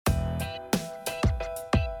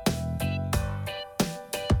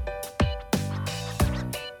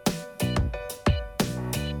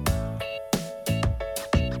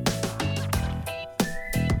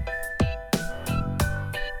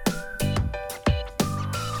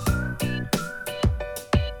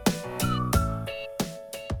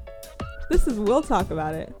This is We'll Talk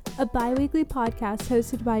About It, a bi-weekly podcast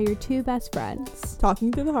hosted by your two best friends, talking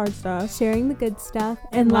through the hard stuff, sharing the good stuff,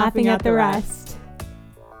 and laughing at the rest.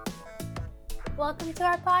 Welcome to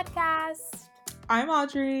our podcast. I'm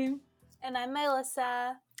Audrey. And I'm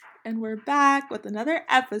Melissa. And we're back with another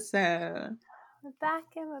episode. We're back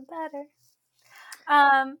and we're better.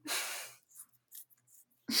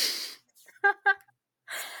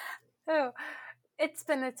 Oh, it's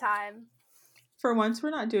been a time. For once, we're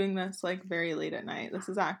not doing this like very late at night. This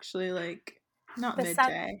is actually like not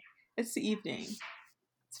midday. It's the evening.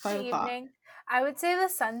 It's 5 o'clock. Evening. I would say the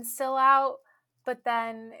sun's still out, but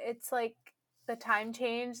then it's like the time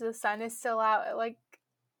change. The sun is still out at like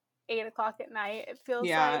 8 o'clock at night. It feels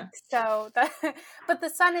like so. But the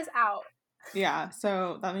sun is out. Yeah,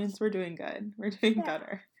 so that means we're doing good. We're doing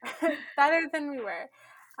better. Better than we were.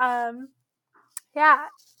 Yeah.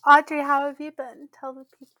 Audrey, how have you been? Tell the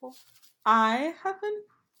people. I have been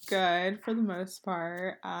good for the most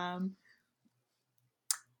part. I've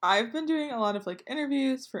been doing a lot of like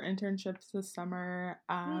interviews for internships this summer.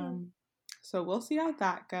 So we'll see how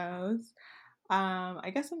that goes.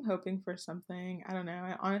 I guess I'm hoping for something. I don't know.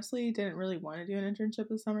 I honestly didn't really want to do an internship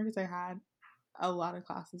this summer because I had a lot of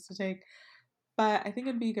classes to take. But I think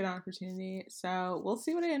it'd be a good opportunity. So we'll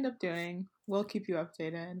see what I end up doing. We'll keep you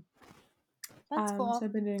updated. That's cool. So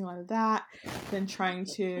I've been doing a lot of that. Been trying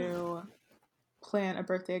to plan a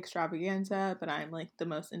birthday extravaganza, but I'm like the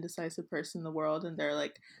most indecisive person in the world, and there are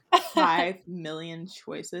like 5 million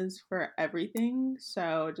choices for everything.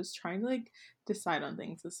 So just trying to like decide on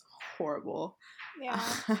things is horrible. Yeah.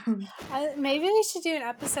 Maybe we should do an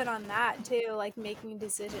episode on that too, like making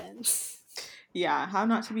decisions. Yeah, how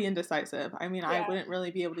not to be indecisive. I mean, I wouldn't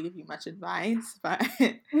really be able to give you much advice, but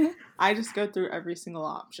I just go through every single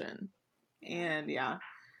option. And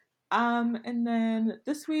and then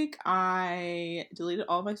this week I deleted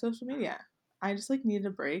all my social media. I just like needed a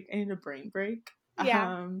break. I need a brain break.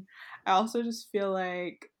 Yeah. I also just feel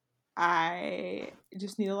like I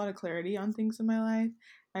just need a lot of clarity on things in my life.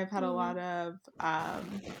 I've had a lot of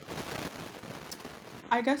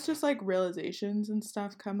I guess just like realizations and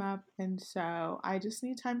stuff come up, and so I just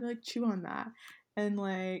need time to like chew on that and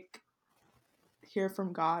like hear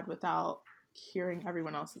from God without hearing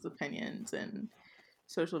everyone else's opinions and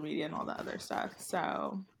social media and all that other stuff.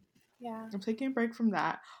 So yeah, I'm taking a break from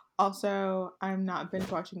that. Also, I'm not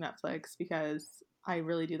binge watching Netflix because I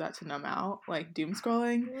really do that to numb out, like doom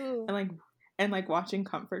scrolling. Ooh. and watching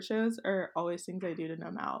comfort shows are always things I do to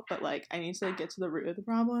numb out, but like I need to like get to the root of the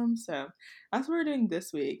problem. So that's what we're doing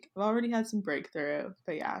this week. I've already had some breakthrough,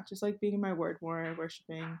 but yeah, just like being in my word more,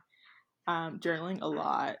 worshiping, journaling a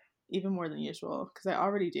lot, even more than usual, because I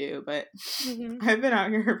already do, but I've been out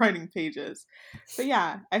here writing pages. But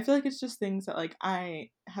yeah, I feel like it's just things that like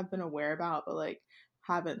I have been aware about, but like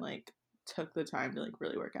haven't like took the time to like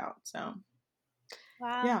really work out. So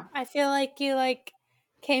wow, yeah, I feel like you like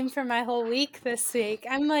came for my whole week this week.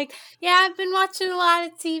 I'm like, yeah, I've been watching a lot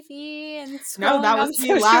of TV and scrolling on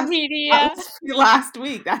social media. That was me last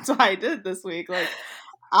week. That's what I did this week. Like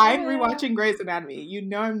I'm rewatching Grey's Anatomy. You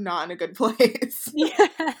know I'm not in a good place. Yeah.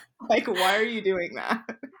 Like, why are you doing that?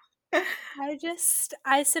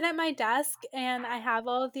 I sit at my desk and I have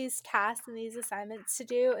all of these tasks and these assignments to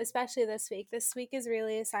do, especially this week. This week is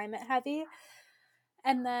really assignment heavy.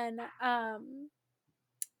 And then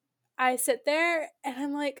I sit there and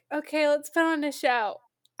I'm like, okay, let's put on a show.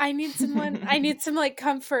 I need some like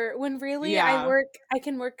comfort when really I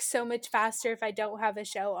can work so much faster if I don't have a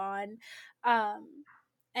show on.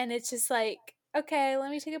 And it's just like, okay, let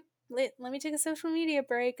me take a social media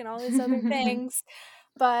break and all these other things.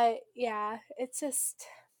 But yeah, it's just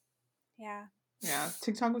yeah.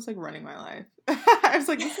 TikTok was like running my life. I was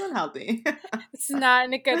like, this is unhealthy. It's not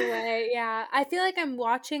in a good way. Yeah. I feel like I'm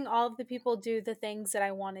watching all of the people do the things that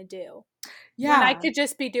I want to do. Yeah. When I could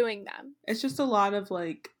just be doing them. It's just a lot of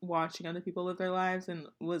like watching other people live their lives and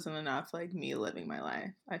wasn't enough like me living my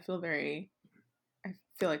life. I feel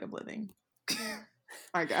like I'm living.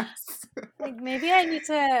 I guess. Like maybe I need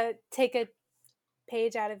to take a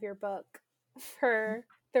page out of your book for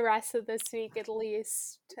the rest of this week at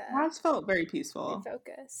least. That's felt very peaceful.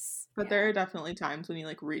 Focus. But there are definitely times when you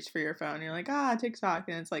like reach for your phone and you're like, TikTok,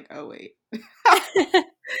 and it's like, oh wait.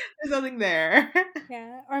 There's nothing there.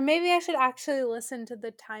 Yeah. Or maybe I should actually listen to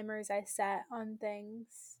the timers I set on things.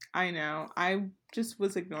 I know. I just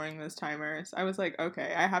was ignoring those timers. I was like,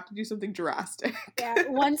 okay, I have to do something drastic. Yeah.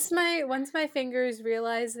 Once my fingers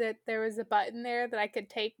realized that there was a button there that I could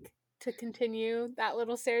take to continue that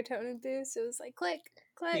little serotonin boost, it was like click.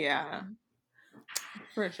 Yeah.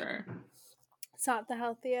 For sure. It's not the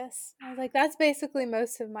healthiest. I was like, that's basically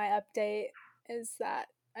most of my update is that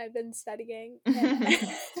I've been studying.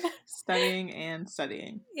 Studying and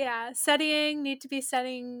studying. Yeah, studying. Need to be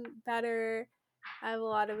studying better. I have a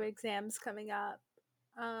lot of exams coming up.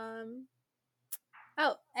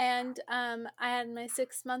 Oh, and I had my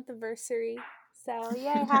 6-month anniversary. So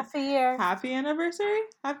yay, half a year. Happy anniversary!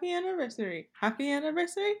 Happy anniversary! Happy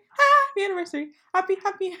anniversary! Happy anniversary! Happy.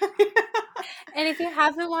 And if you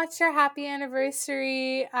haven't watched our happy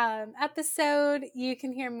anniversary episode, you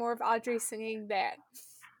can hear more of Audrey singing there.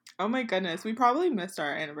 Oh my goodness, we probably missed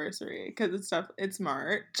our anniversary because it's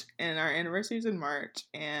March and our anniversary's in March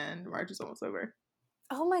and March is almost over.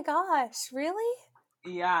 Oh my gosh, really?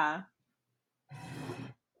 Yeah.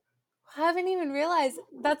 I haven't even realized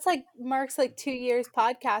that's like marks like 2 years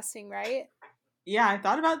podcasting, right? Yeah, I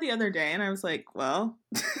thought about it the other day and I was like, well,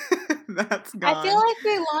 that's gone. I feel like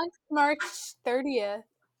we launched March 30th.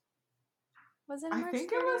 Was it March 30th? I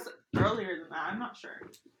think it was earlier than that. I'm not sure.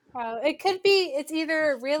 Oh, it could be. It's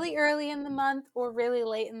either really early in the month or really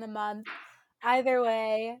late in the month. Either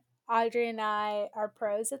way, Audrey and I are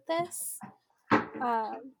pros at this.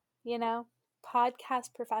 You know,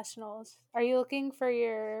 podcast professionals. Are you looking for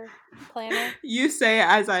your planner? You say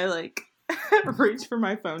as I like reach for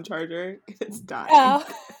my phone charger. It's dying. Oh.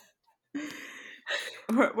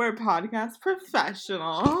 We're podcast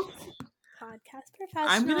professionals. Podcast professionals.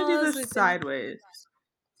 I'm gonna do this sideways.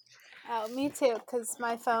 Oh, me too, because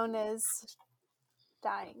my phone is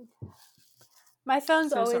dying. My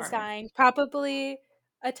phone's always dying. Probably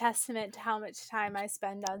a testament to how much time I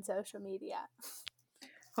spend on social media.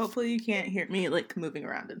 Hopefully you can't hear me like moving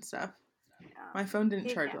around and stuff. My phone didn't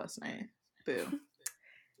charge last night. Boo.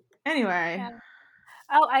 Anyway. Yeah.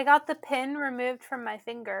 Oh, I got the pin removed from my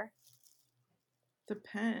finger. The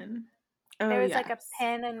pen? Oh, there was like a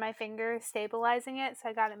pin in my finger stabilizing it, so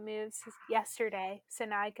I got it moved yesterday. So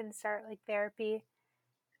now I can start like therapy.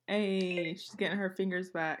 Hey, she's getting her fingers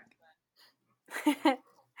back.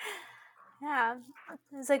 Yeah.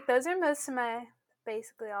 It's like those are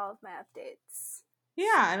basically all of my updates.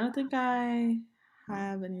 Yeah, I don't think I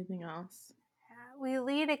have anything else. Yeah, we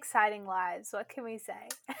lead exciting lives. What can we say?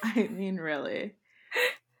 I mean, really.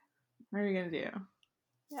 What are we going to do?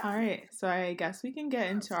 Yeah. All right, so I guess we can get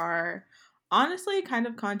into our honestly kind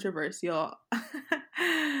of controversial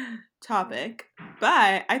topic,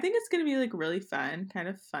 but I think it's going to be like really fun, kind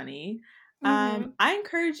of funny. I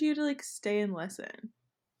encourage you to like stay and listen.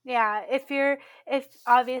 Yeah, if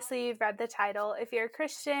obviously you've read the title, if you're a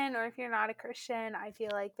Christian or if you're not a Christian, I feel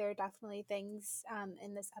like there are definitely things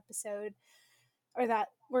in this episode or that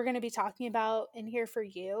we're going to be talking about in here for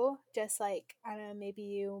you. Just like, I don't know, maybe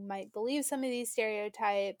you might believe some of these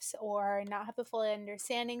stereotypes or not have a full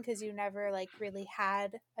understanding because you never like really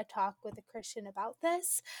had a talk with a Christian about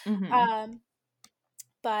this.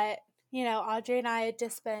 But, you know, Audrey and I had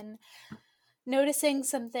just been noticing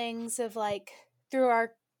some things of like through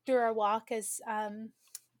our walk as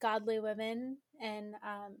godly women and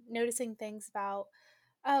noticing things about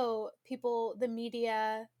the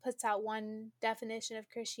media puts out one definition of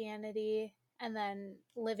Christianity and then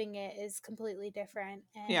living it is completely different.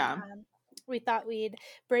 And we thought we'd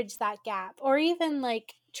bridge that gap. Or even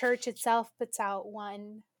like church itself puts out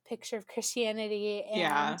one picture of Christianity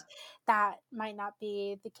and that might not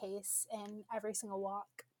be the case in every single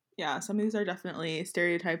walk. Yeah, some of these are definitely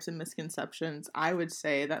stereotypes and misconceptions. I would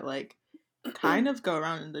say that like kind of go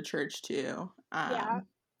around in the church too. Or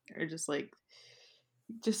just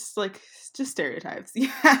stereotypes.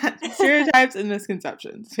 Yeah. Stereotypes and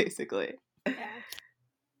misconceptions, basically. Yeah.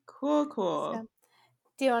 Cool. So,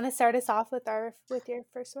 do you want to start us off with your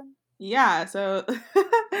first one? Yeah, so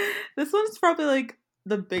this one's probably like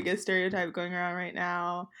the biggest stereotype going around right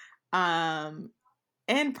now.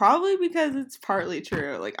 And probably because it's partly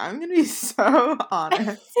true. Like, I'm going to be so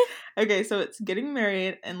honest. Okay, so it's getting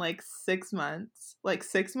married in, like, 6 months. Like,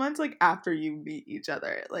 6 months, like, after you meet each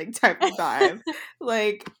other. Like, type of time.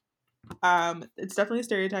 Like, it's definitely a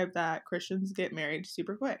stereotype that Christians get married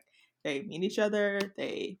super quick. They meet each other,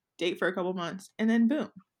 they date for a couple months, and then boom.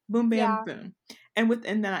 Boom, bam, boom. And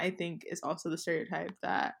within that, I think, is also the stereotype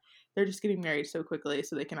that they're just getting married so quickly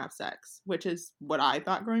so they can have sex. Which is what I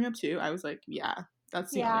thought growing up, too. I was like, yeah.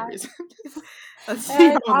 That's the only reason. That's the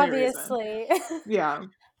only obviously. reason. Yeah.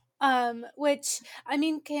 Which, I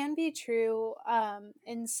mean, can be true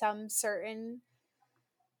in some certain,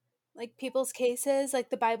 like, people's cases. Like,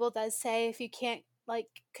 the Bible does say if you can't, like,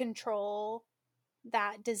 control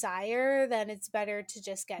that desire, then it's better to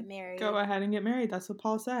just get married. Go ahead and get married. That's what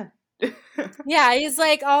Paul said. Yeah, he's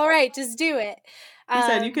like, all right, just do it. He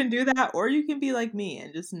said you can do that or you can be like me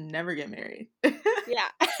and just never get married. Yeah.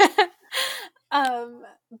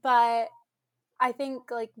 But I think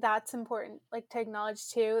like that's important, like to acknowledge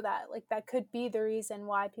too that like that could be the reason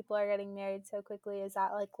why people are getting married so quickly, is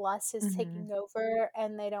that like lust is Mm-hmm. taking over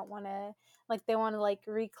and they don't want to, like they want to like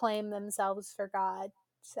reclaim themselves for God.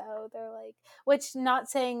 So they're like, which, not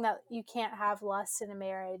saying that you can't have lust in a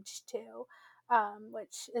marriage too,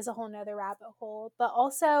 which is a whole nother rabbit hole, but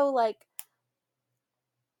also like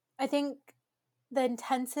I think the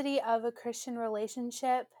intensity of a Christian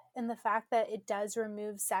relationship and the fact that it does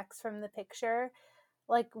remove sex from the picture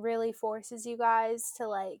like really forces you guys to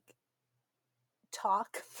like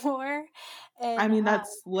talk more I and mean,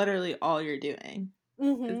 that's literally all you're doing.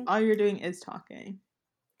 mhm, All you're doing is talking.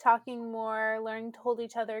 talking more, learning to hold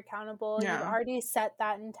each other accountable. You've Yeah. already set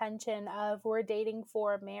that intention of we're dating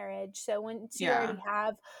for marriage. So once you Yeah. already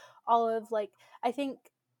have all of like, I think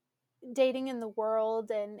dating in the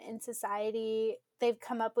world and in society, they've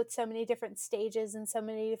come up with so many different stages and so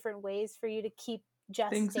many different ways for you to keep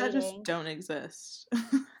just Things that just dating. don't exist.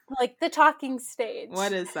 Like the talking stage.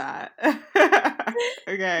 What is that? Yeah.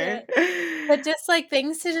 Okay. But just like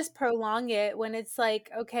things to just prolong it when it's like,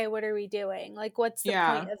 okay, what are we doing? Like, what's the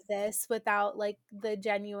point Yeah. of this without like the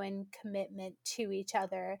genuine commitment to each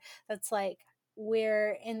other? That's like,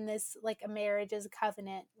 we're in this, like a marriage is a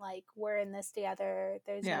covenant, like we're in this together.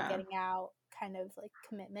 There's no Yeah. getting out kind of like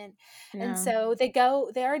commitment. And Yeah. so they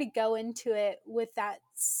already go into it with that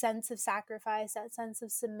sense of sacrifice, that sense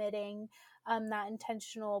of submitting, that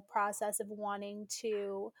intentional process of wanting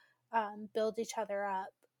to build each other up,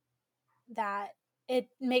 that it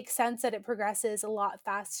makes sense that it progresses a lot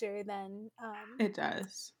faster than It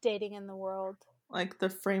does. dating in the world. Like the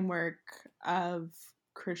framework of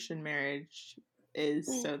Christian marriage is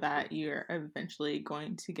so that you're eventually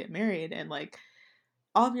going to get married, and like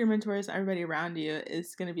all of your mentors, everybody around you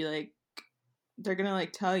is going to be like, they're going to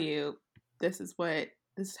like tell you this is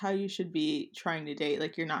how you should be trying to date.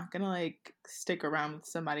 Like you're not going to like stick around with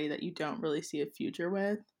somebody that you don't really see a future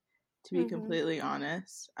with, to be Mm-hmm. completely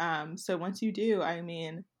honest. So once you do, I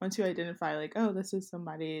mean, once you identify like, oh, this is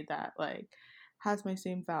somebody that like has my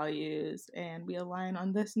same values and we align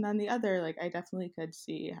on this and then the other, like I definitely could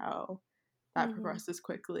see how that Mm-hmm. progresses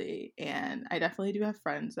quickly. And I definitely do have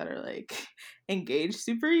friends that are like engaged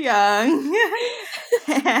super young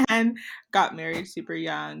and got married super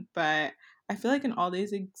young. But I feel like in all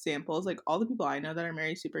these examples, like all the people I know that are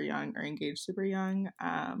married super young or engaged super young,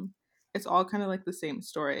 it's all kind of like the same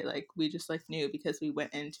story. Like we just like knew because we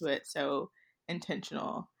went into it so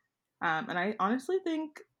intentional. And I honestly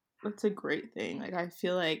think that's a great thing. Like I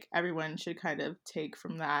feel like everyone should kind of take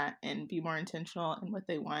from that and be more intentional in what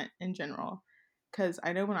they want in general. Cause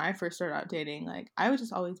I know when I first started out dating, like I would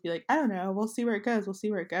just always be like, I don't know, we'll see where it goes. We'll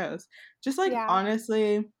see where it goes. Just like Yeah.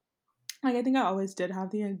 honestly, like I think I always did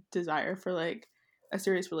have the desire for like a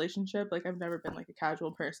serious relationship. Like I've never been like a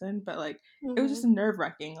casual person, but like it was Mm-hmm. just nerve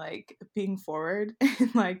wracking, like being forward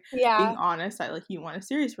and like being Yeah. honest that like you want a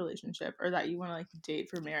serious relationship or that you want to like date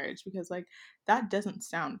for marriage, because like that doesn't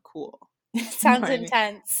sound cool. You know Sounds what I mean?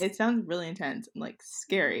 intense. It sounds really intense and like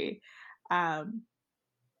scary. Um,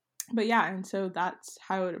 but yeah, and so that's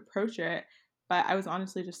how I would approach it. But I was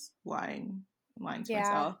honestly just lying to Yeah.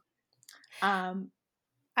 myself. Um,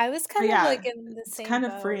 I was but kind of yeah, like in the it's same kind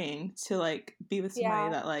of boat. freeing to like be with somebody Yeah,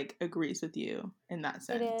 that like agrees with you in that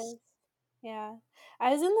it sense. is. Yeah.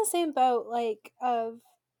 I was in the same boat, like, of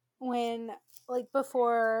when, like,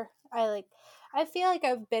 before I feel like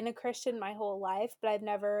I've been a Christian my whole life, but I've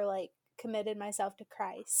never, like, committed myself to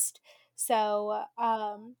Christ. So,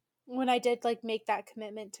 when I did, like, make that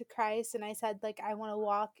commitment to Christ and I said, like, I want to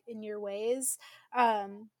walk in your ways,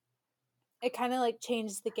 um, it kind of, like,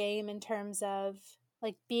 changed the game in terms of,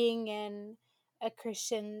 like, being in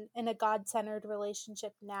a God centered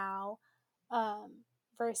relationship now,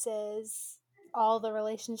 versus all the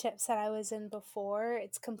relationships that I was in before.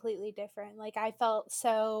 It's completely different. Like I felt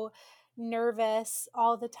so nervous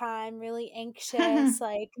all the time, really anxious.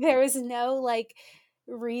 Like there was no like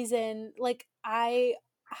reason. Like I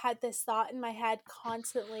had this thought in my head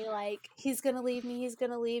constantly like he's going to leave me, he's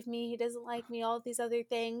going to leave me, he doesn't like me, all of these other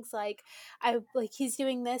things. Like I like he's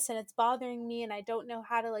doing this and it's bothering me and I don't know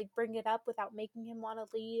how to like bring it up without making him want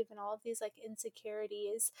to leave, and all of these like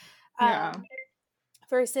insecurities. Yeah.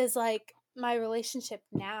 Versus like my relationship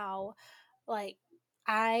now, like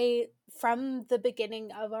I from the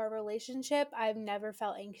beginning of our relationship I've never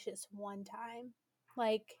felt anxious one time,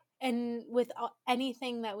 like, and with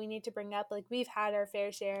anything that we need to bring up, like we've had our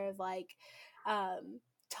fair share of like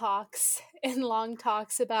talks and long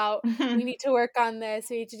talks about we need to work on this,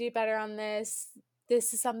 we need to do better on this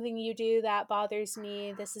is something you do that bothers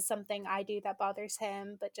me, this is something I do that bothers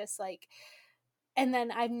him, but just like And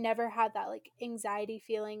then I've never had that like anxiety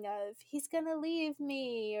feeling of he's gonna leave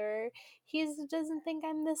me or he doesn't think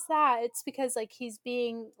I'm this, that. It's because like he's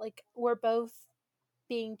being like, we're both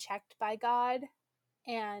being checked by God,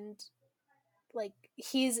 and like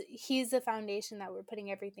he's the foundation that we're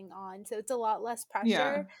putting everything on, so it's a lot less Yeah.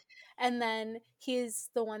 pressure. And then he's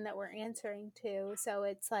the one that we're answering to, so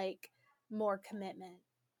it's like more commitment.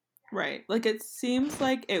 Right. Like it seems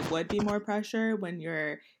like it would be more pressure when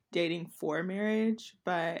you're dating for marriage,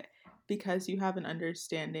 but because you have an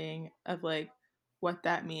understanding of like what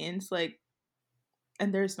that means, like,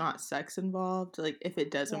 and there's not sex involved, like if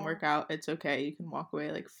it doesn't Yeah. work out, it's okay. You can walk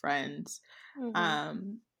away like friends. Mm-hmm.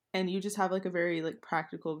 Um and you just have like a very like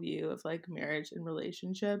practical view of like marriage and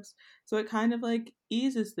relationships. So it kind of like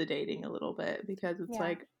eases the dating a little bit because it's Yeah.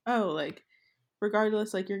 like, oh, like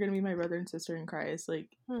regardless, like you're gonna be my brother and sister in Christ. Like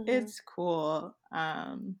Mm-hmm. it's cool.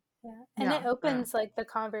 Yeah, and Yeah. it opens like the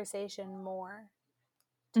conversation more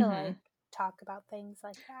to Mm-hmm. like talk about things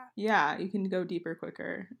like that. Yeah, you can go deeper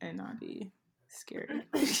quicker and not be scared.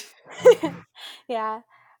 Yeah.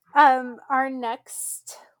 Our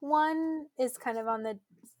next one is kind of on the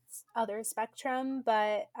other spectrum,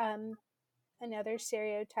 but another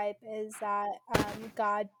stereotype is that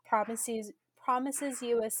God promises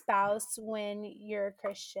you a spouse when you're a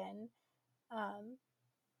Christian. Um,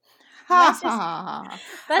 and Ha ha ha ha.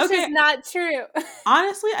 that's just Okay, not true.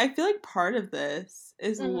 honestly, I feel like part of this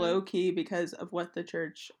is Hmm. low key because of what the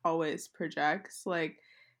church always projects. Like,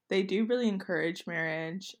 they do really encourage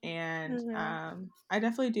marriage, and Hmm. I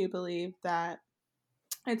definitely do believe that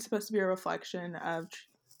it's supposed to be a reflection of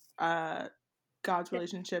uh, God's Yep.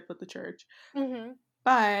 relationship with the church. Hmm.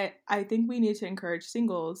 But I think we need to encourage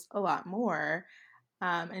singles a lot more,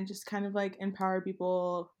 and just kind of like empower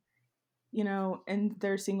people, you know, in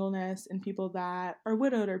their singleness, and people that are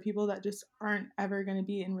widowed or people that just aren't ever going to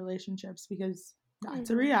be in relationships because that's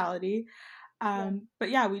a Hmm. reality. Yep. But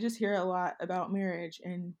yeah, we just hear a lot about marriage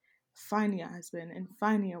and finding a husband and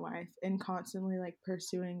finding a wife and constantly like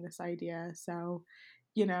pursuing this idea. So,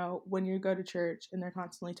 you know, when you go to church and they're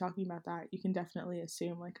constantly talking about that, you can definitely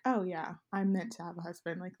assume, like, oh, yeah, I'm meant to have a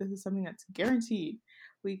husband. Like, this is something that's guaranteed.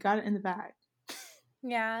 We got it in the bag.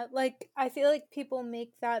 Yeah, like I feel like people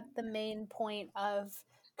make that the main point of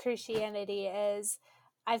Christianity is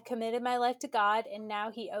I've committed my life to God and now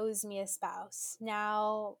he owes me a spouse.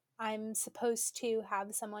 Now I'm supposed to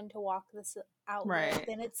have someone to walk this out with. Right.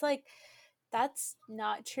 And it's like that's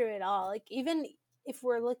not true at all. Like even if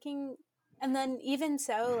we're looking, and then even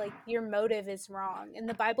so like your motive is wrong. And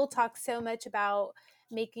the Bible talks so much about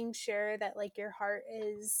making sure that like your heart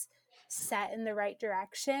is set in the right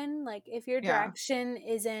direction. Like if your Yeah. direction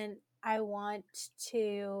isn't I want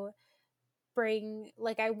to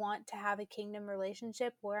I want to have a kingdom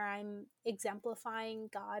relationship where I'm exemplifying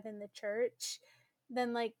God in the church,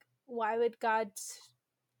 then like why would God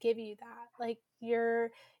give you that? Like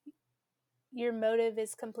your motive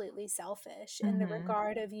is completely selfish in the Mm-hmm.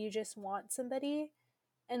 regard of you just want somebody.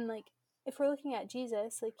 And like if we're looking at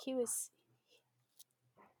Jesus, like he was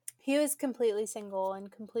completely single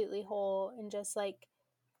and completely whole and just like,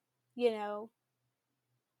 you know,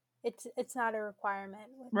 it's not a requirement,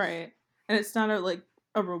 which Right. And it's not a like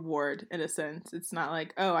a reward in a sense. It's not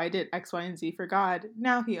like, oh, I did X, Y, and Z for God.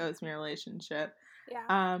 Now he owes me a relationship.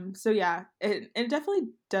 yeah. So yeah, it definitely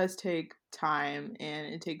does take time,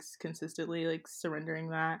 and it takes consistently like surrendering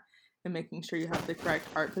that and making sure you have the correct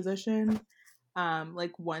heart position.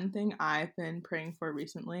 Like one thing I've been praying for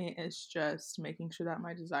recently is just making sure that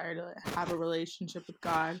my desire to have a relationship with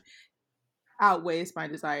God outweighs my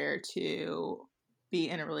desire to be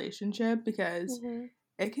in a relationship, because Hmm.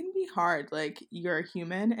 it can be hard. Like you're a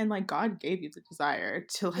human, and like God gave you the desire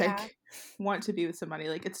to Yeah. like want to be with somebody.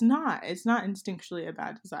 Like it's not instinctually a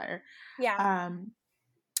bad desire. Yeah. um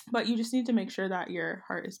but you just need to make sure that your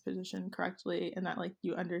heart is positioned correctly, and that like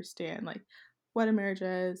you understand like what a marriage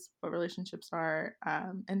is, what relationships are,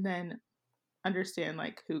 and then understand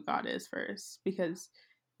like who God is first, because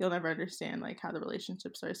you'll never understand like how the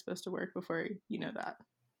relationships are supposed to work before you know that.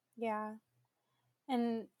 Yeah.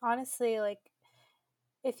 And honestly, like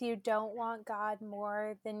if you don't want God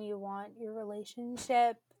more than you want your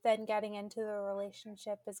relationship, then getting into the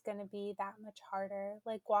relationship is going to be that much harder.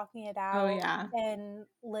 Like walking it Oh out yeah. and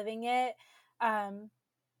living it. Um,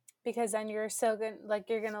 because then you're so good, like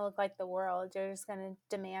you're going to look like the world. You're just going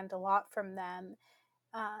to demand a lot from them.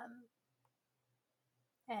 Um,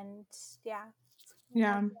 and yeah, it's hard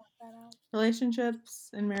Yeah, to walk that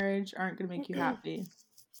relationships and marriage aren't going to make you out. happy,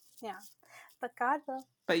 Yeah, but God will.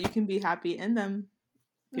 but you can be happy in them,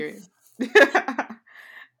 period.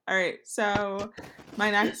 All right, so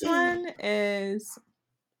my next one is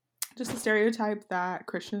just a stereotype that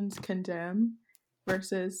Christians condemn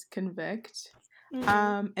versus convict.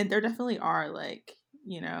 Mm-hmm. And there definitely are, like,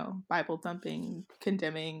 you know, Bible thumping,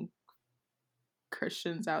 condemning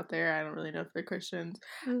Christians out there. I don't really know if they're Christians.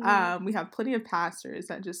 Mm-hmm. We have plenty of pastors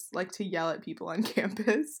that just like to yell at people on campus.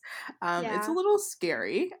 It's a Yeah. little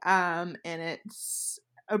scary, and it's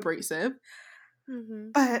abrasive,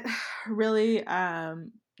 Mm-hmm. but really,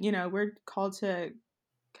 you know, we're called to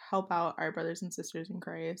help out our brothers and sisters in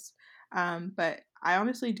Christ. But I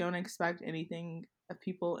honestly don't expect anything of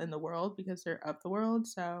people in the world because they're of the world.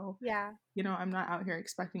 So, Yeah. you know, I'm not out here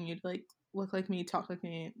expecting you to like look like me, talk like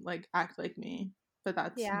me, like act like me. But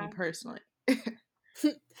that's me Yeah. personally.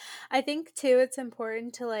 I think too it's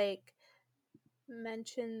important to like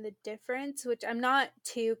mention the difference, which I'm not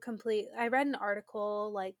too complete. I read an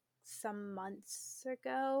article like some months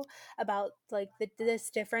ago about like this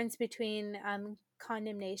difference between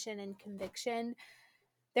condemnation and conviction.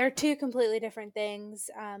 They're two completely different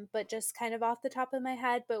things, but just kind of off the top of my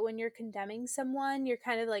head. But when you're condemning someone, you're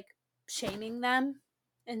kind of like shaming them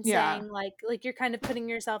and Yeah. saying like you're kind of putting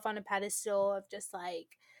yourself on a pedestal of just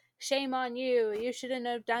like shame on you, you shouldn't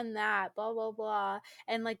have done that, blah blah blah.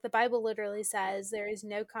 And like the Bible literally says there is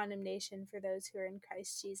no condemnation for those who are in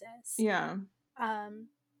Christ Jesus. Yeah. um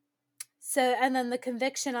so and then the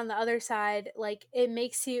conviction on the other side, like it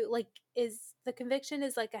makes you like, is the conviction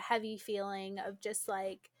is like a heavy feeling of just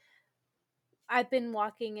like I've been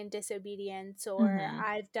walking in disobedience, or Mm-hmm.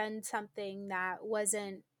 I've done something that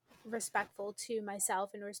wasn't respectful to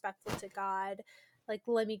myself and respectful to God. Like,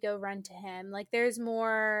 let me go run to Him. Like, there's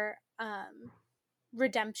more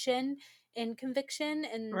redemption in conviction,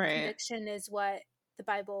 and Right. conviction is what the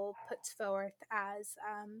Bible puts forth as,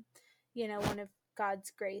 one of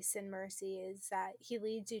God's grace and mercy is that He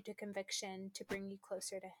leads you to conviction to bring you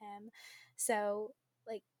closer to Him. So,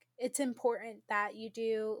 like, it's important that you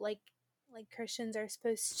do like Christians are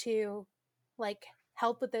supposed to like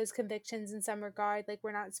help with those convictions in some regard. Like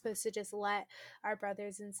we're not supposed to just let our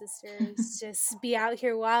brothers and sisters just be out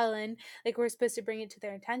here wilding. Like we're supposed to bring it to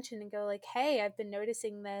their attention and go like, hey, I've been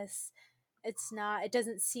noticing this. It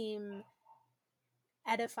doesn't seem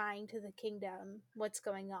edifying to the kingdom what's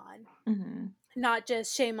going on. Mm-hmm. Not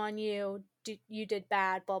just shame on you, you did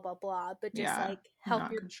bad, blah blah blah, but just Yeah. like help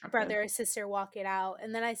Not your constructive. brother or sister walk it out.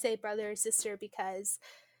 And then I say brother or sister because,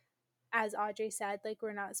 as Audrey said, like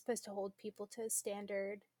we're not supposed to hold people to a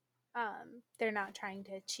standard they're not trying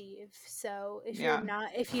to achieve. So Yeah.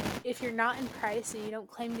 if you're not in Christ and you don't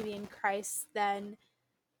claim to be in Christ, then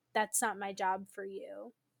that's not my job for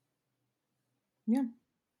you. Yeah. Yeah.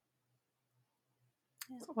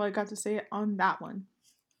 That's all I got to say on that one.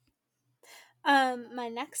 My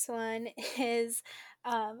next one is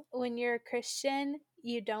when you're a Christian,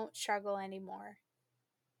 you don't struggle anymore.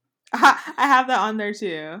 I have that on there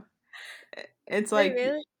too. It's Wait, like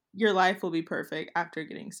really? your life will be perfect after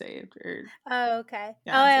getting saved, or Oh, okay. Oh,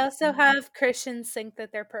 yeah, it's I like also have Christians think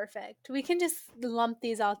that they're perfect. We can just lump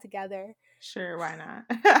these all together. sure, why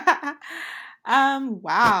not?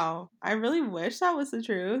 Wow. I really wish that was the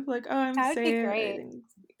truth. Like, oh, I'm That would be saved. great.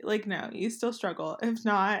 Like, no, you still struggle. If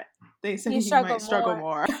not, they say You you struggle might struggle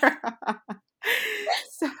more. more.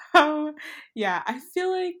 So, yeah, I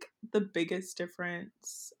feel like the biggest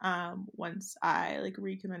difference, once I like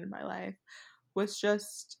recommitted my life, was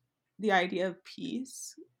just the idea of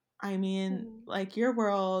peace. I mean, Mhm. like your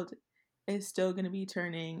world is still going to be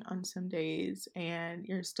turning on some days, and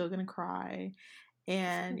you're still going to cry,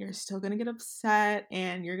 and you're still going to get upset,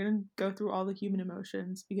 and you're going to go through all the human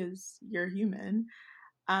emotions because you're human.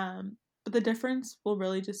 But the difference will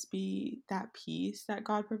really just be that peace that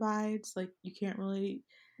God provides. Like you can't really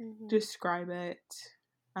Mhm. describe it.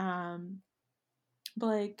 Um, but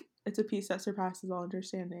like it's a peace that surpasses all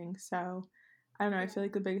understanding. So I don't know, I Yeah. feel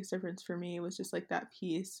like the biggest difference for me was just like that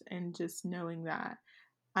peace and just knowing that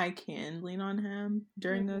I can lean on him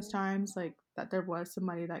during those Mhm. times, like that there was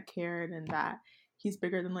somebody that cared and that he's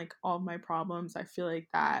bigger than like all of my problems. I feel like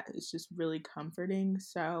that is just really comforting.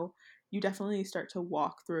 So you definitely start to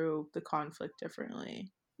walk through the conflict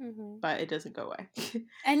differently, Mhm. but it doesn't go away.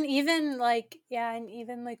 And even like, yeah, and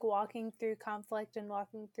even like walking through conflict and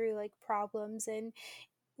walking through like problems, and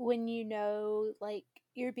when you know like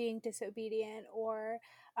you're being disobedient, or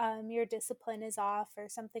your discipline is off or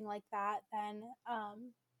something like that, then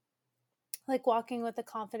like walking with the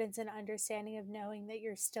confidence and understanding of knowing that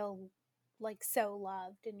you're still like so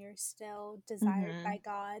loved and you're still desired Mm-hmm. by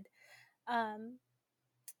God, um,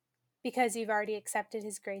 because you've already accepted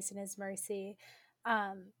His grace and His mercy.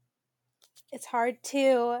 Um, it's hard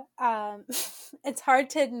to it's hard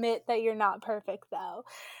to admit that you're not perfect, though.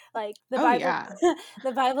 Like the Oh Bible yeah.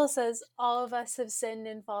 the Bible says all of us have sinned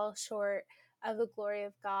and fall short of the glory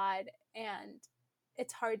of God, and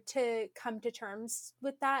it's hard to come to terms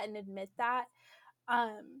with that and admit that.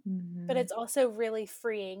 But Mm-hmm. it's also really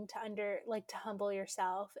freeing to to humble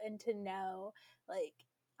yourself and to know, like,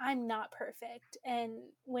 I'm not perfect. And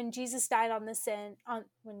when Jesus died on the sin on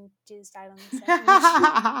when Jesus died on the sin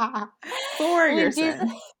For your when Jesus sin.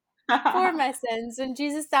 for my sins, when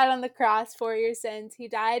Jesus died on the cross for your sins, he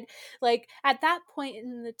died like at that point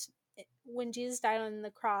when Jesus died on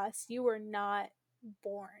the cross, you were not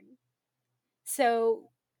born. So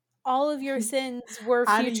all of your sins were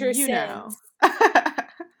How do future you know? sins.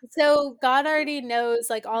 So God already knows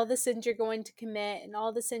like all the sins you're going to commit and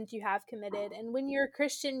all the sins you have committed. And when you're a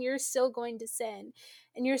Christian, you're still going to sin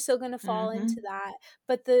and you're still going to fall into Mm-hmm. that.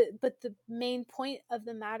 But the main point of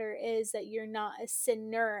the matter is that you're not a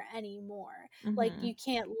sinner anymore. Like Mm-hmm. you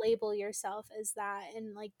can't label yourself as that.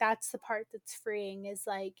 And like that's the part that's freeing is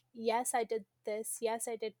like, yes, I did this. Yes,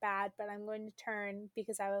 I did bad, but I'm going to turn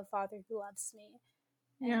because I have a father who loves me.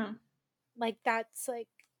 And Yeah. like that's like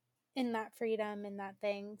in that freedom and that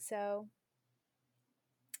thing. So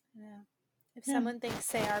yeah, if Yeah. someone thinks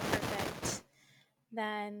they are perfect,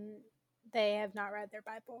 then they have not read their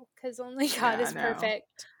Bible because only God Yeah, is no.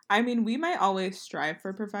 perfect. I mean, we might always strive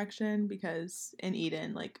for perfection because in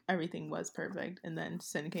Eden, like everything was perfect and then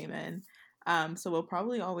sin came in. So we'll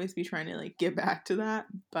probably always be trying to like get back to that,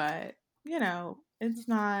 but you know, it's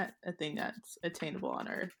not a thing that's attainable on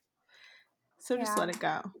earth. So just Yeah, let it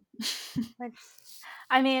go. like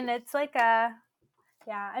I mean, it's like a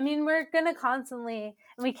yeah. I mean, we're gonna constantly,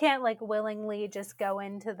 and we can't like willingly just go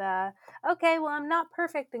into the okay. Well, I'm not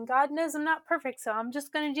perfect, and God knows I'm not perfect, so I'm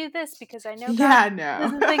just gonna do this because I know God Yeah,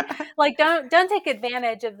 no. doesn't think like don't take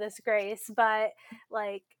advantage of this grace, but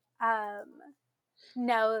like um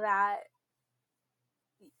know that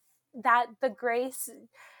the grace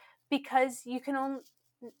because you can only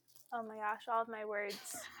oh my gosh, all of my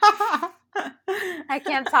words. I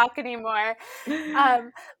can't talk anymore.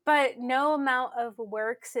 But no amount of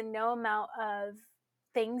works and no amount of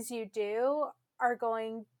things you do are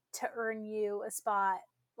going to earn you a spot.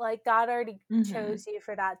 Like God already Hmm. chose you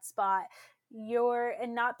for that spot.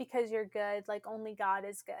 And not because you're good, like only God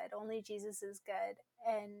is good. Only Jesus is good.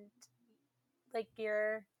 And like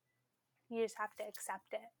you just have to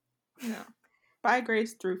accept it. Yeah. By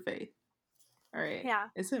grace through faith. All right. Yeah.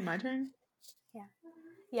 Is it my turn? Yeah.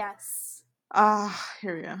 Yes.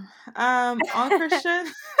 Here we go. All Christian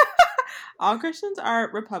all Christians are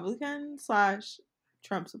Republican slash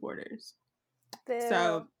Trump supporters. Boo.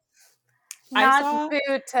 So I Not saw,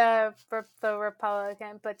 boo to the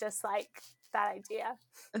Republican, but just like that idea.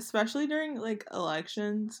 especially during like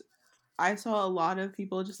elections, I saw a lot of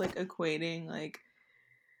people just like equating like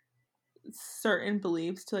certain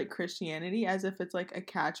beliefs to like Christianity as if it's like a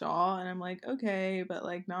catch all. And I'm like, okay, but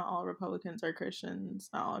like not all Republicans are Christians,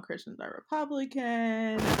 not all Christians are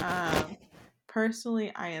Republican.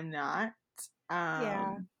 Personally, I am not.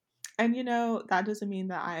 Yeah. Um, and you know, that doesn't mean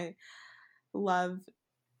that I love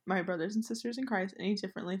my brothers and sisters in Christ any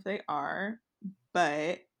differently if they are,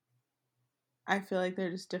 but I feel like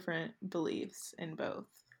they're just different beliefs in both,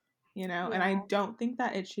 you know? And I Yeah. don't think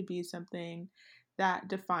that it should be something that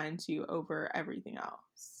defines you over everything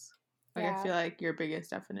else. Like, I Yeah. feel like your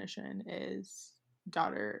biggest definition is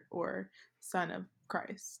daughter or son of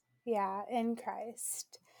Christ. Yeah. In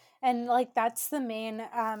Christ. And like that's the main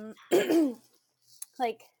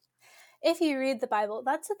like if you read the Bible,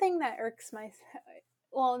 that's the thing that irks my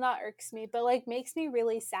well, not irks me, but like makes me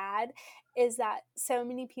really sad is that so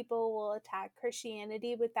many people will attack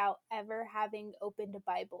Christianity without ever having opened a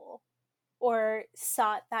Bible or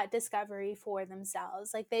sought that discovery for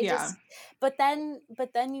themselves. Like they Yeah. just but then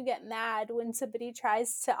you get mad when somebody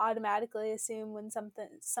tries to automatically assume when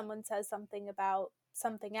someone says something about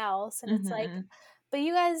something else and it's like, Mm-hmm. but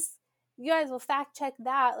you guys will fact check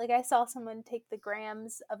that. Like I saw someone take the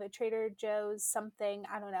grams of a Trader Joe's something,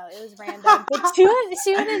 I don't know, it was random, but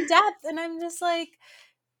she went in depth and I'm just like,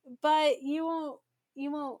 but you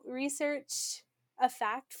won't research a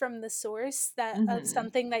fact from the source that of Mm-hmm.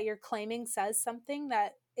 something that you're claiming says something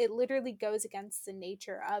that it literally goes against the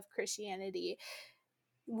nature of Christianity.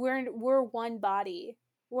 We're one body.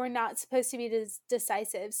 We're not supposed to be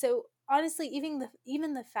decisive. So honestly,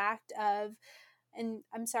 even the fact of, and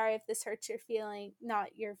I'm sorry if this hurts your feeling, not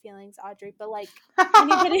your feelings, Audrey, but like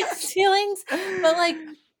anybody else's feelings, but like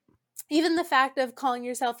even the fact of calling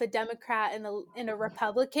yourself a Democrat and a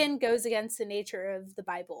Republican goes against the nature of the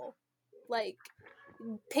Bible. Like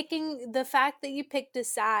picking the fact that you picked a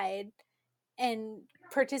side and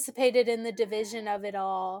participated in the division of it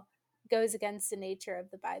all goes against the nature of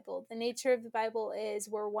the Bible. The nature of the Bible is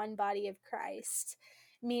we're one body of Christ,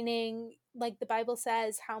 meaning, like the Bible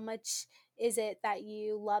says, how much is it that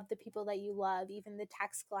you love the people that you love? Even the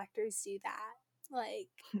tax collectors do that. Like,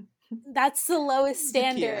 that's the lowest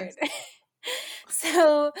standard.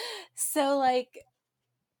 so like,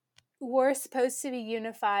 we're supposed to be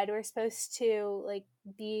unified. We're supposed to like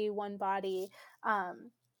be one body,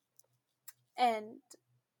 and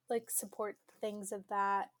like support things of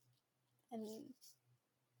that. And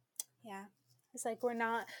yeah, it's like we're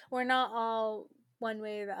not all one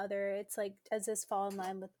way or the other. It's like, does this fall in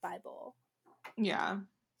line with the Bible? Yeah,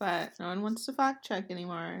 but no one wants to fact check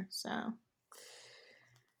anymore, so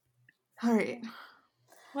all right,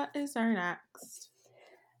 what is our next?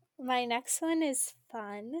 My next one is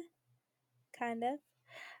fun, kind of.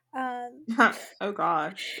 Oh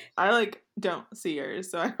gosh, I like don't see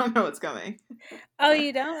yours, so I don't know what's coming. Oh,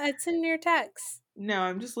 you don't? It's in your text. No,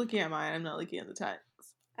 I'm just looking at mine. I'm not looking at the text.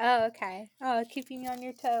 Oh, okay. Oh, keeping you on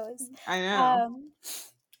your toes. I know.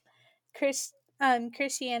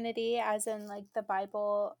 Christianity, as in like the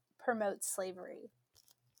Bible, promotes slavery.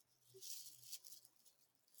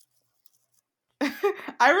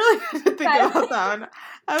 I really had to think about that one.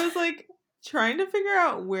 I was like trying to figure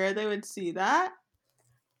out where they would see that.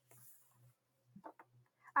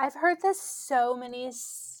 I've heard this so many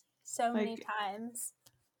times.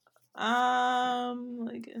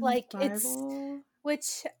 Like in the Bible? It's,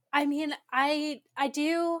 which, I mean, I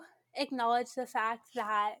do acknowledge the fact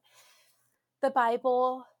that the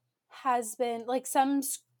Bible has been, like, some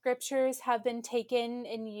scriptures have been taken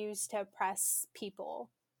and used to oppress people.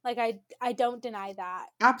 Like, I don't deny that.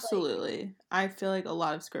 Absolutely. Like, I feel like a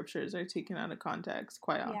lot of scriptures are taken out of context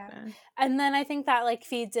quite yeah. often. And then I think that like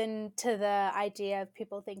feeds into the idea of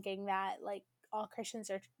people thinking that like all Christians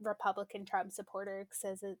are Republican Trump supporters,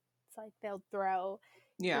 because it's like they'll throw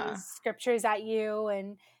these scriptures at you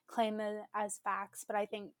and claim it as facts. But I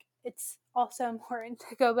think it's also important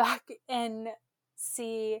to go back and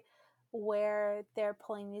see where they're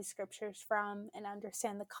pulling these scriptures from and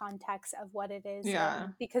understand the context of what it is. Yeah.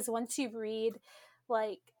 Because once you read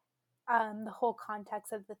like the whole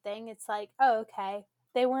context of the thing, it's like, oh, okay,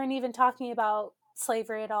 they weren't even talking about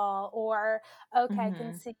slavery at all, or okay, I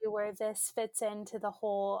can see where this fits into the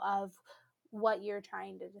whole of what you're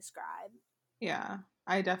trying to describe. Yeah,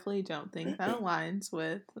 I definitely don't think that aligns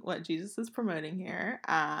with what Jesus is promoting here.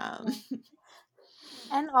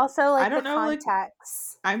 And also, like, I don't the know,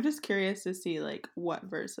 context. Like, I'm just curious to see like what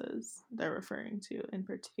verses they're referring to in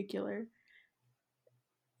particular.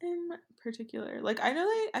 Like, I know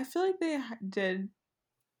I feel like they did.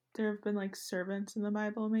 There have been like servants in the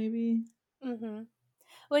Bible, maybe. Mm-hmm.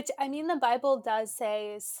 Which, I mean, the Bible does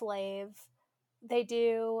say slave. They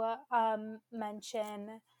do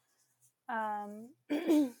mention.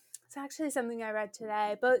 It's actually something I read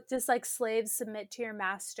today, but just like slaves submit to your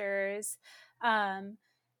masters.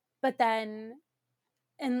 But then,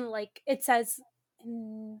 and like it says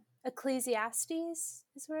in Ecclesiastes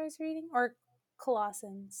is what I was reading, or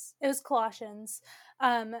Colossians. It was Colossians.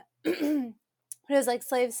 It was like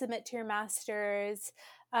slaves submit to your masters.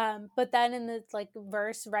 But then in the like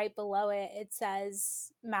verse right below it, it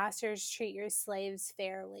says masters treat your slaves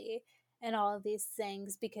fairly and all of these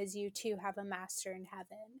things because you too have a master in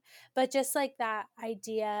heaven. But just like that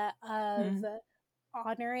idea of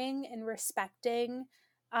honoring and respecting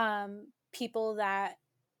people that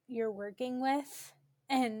you're working with,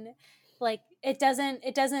 and like it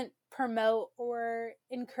doesn't promote or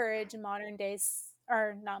encourage modern days,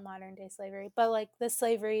 or not modern day slavery, but like the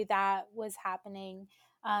slavery that was happening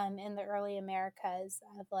in the early Americas,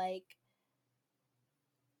 of like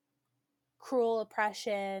cruel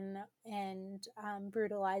oppression and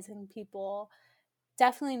brutalizing people.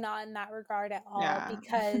 Definitely not in that regard at all,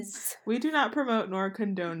 because we do not promote nor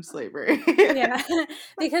condone slavery. Yeah,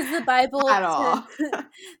 because the Bible at all.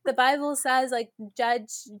 The Bible says like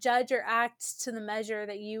judge or act to the measure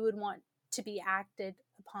that you would want to be acted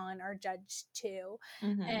upon or judged to.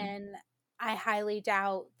 And I highly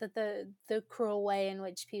doubt that the cruel way in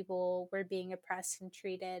which people were being oppressed and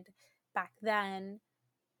treated back then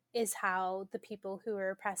is how the people who are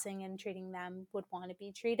oppressing and treating them would want to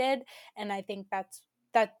be treated. And I think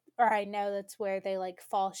I know that's where they like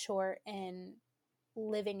fall short in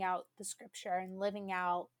living out the scripture and living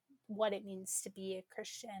out what it means to be a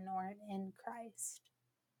Christian or in Christ.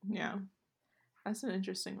 Yeah, that's an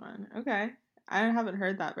interesting one. Okay, I haven't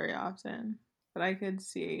heard that very often, but I could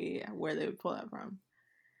see where they would pull that from.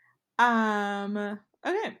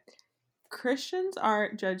 Okay, Christians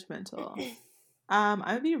are judgmental.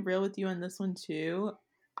 I would be real with you on this one too.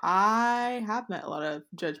 I have met a lot of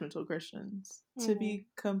judgmental Christians, to be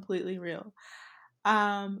completely real.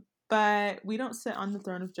 But we don't sit on the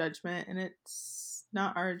throne of judgment, and it's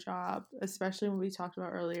not our job, especially when we talked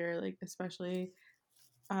about earlier, like especially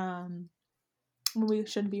when we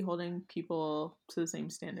shouldn't be holding people to the same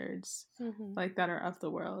standards like that are of the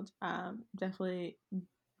world. Definitely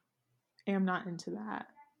am not into that.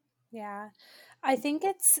 Yeah. I think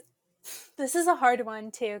this is a hard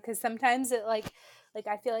one too, because sometimes it like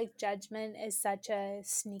I feel like judgment is such a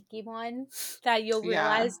sneaky one that you'll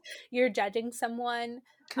realize you're judging someone.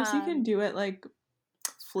 Because you can do it like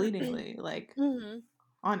fleetingly, like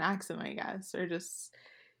on accident, I guess, or just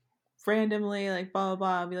randomly, like blah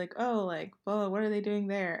blah blah, be like, oh, like, blah, what are they doing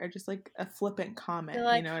there? Or just like a flippant comment,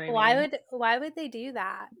 Like, you know what I mean? why would they do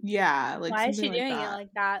that? Yeah, like Why is something she like doing it that.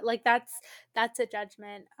 like that? Like that's a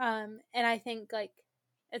judgment. And I think like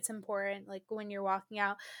it's important, like when you're walking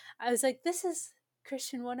out. I was like, this is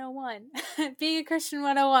Christian 101. Being a Christian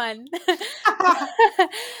 101.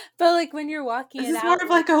 But like when you're walking This it is more out, of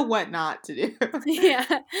like a what not to do. yeah.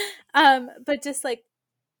 But just like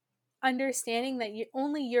understanding that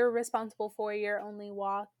you're responsible for your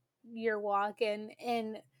walk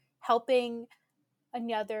and helping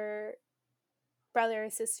another brother or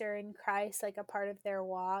sister in Christ, like a part of their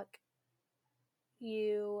walk.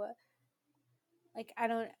 You like I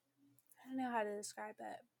don't know how to describe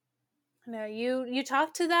it. No, you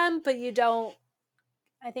talk to them, but you don't.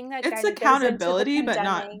 I think that It's kind of goes into the accountability, but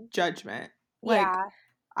not condemning. judgment. Like, Yeah.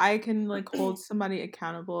 I can like hold somebody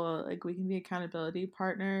accountable, like we can be accountability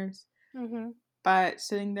partners. But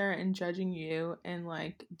sitting there and judging you and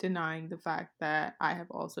like denying the fact that I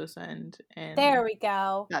have also sinned and There we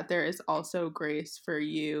go. that there is also grace for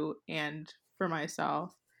you and for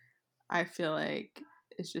myself, I feel like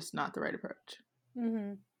it's just not the right approach.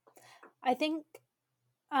 I think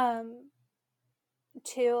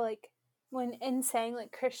too, like when in saying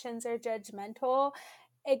like Christians are judgmental,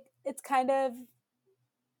 it's kind of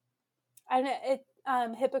I know it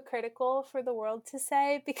hypocritical for the world to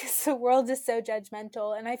say, because the world is so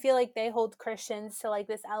judgmental, and I feel like they hold Christians to like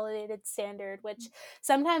this elevated standard, which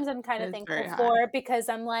sometimes I'm kind of It's thankful very high. for, because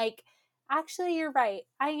I'm like, actually you're right,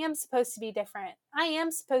 I am supposed to be different, I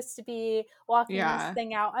am supposed to be walking this Yeah.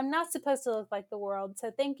 thing out, I'm not supposed to look like the world,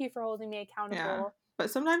 so thank you for holding me accountable. Yeah. But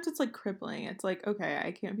sometimes it's like crippling. It's like, okay,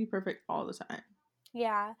 I can't be perfect all the time.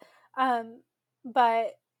 Yeah.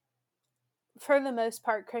 But for the most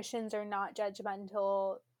part, Christians are not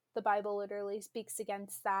judgmental. The Bible literally speaks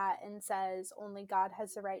against that and says only God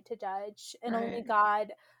has the right to judge, and only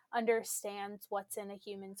God understands what's in a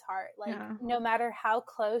human's heart. Like, no matter how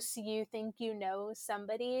close you think you know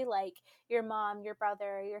somebody, like your mom, your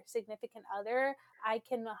brother, your significant other, I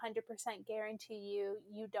can 100% guarantee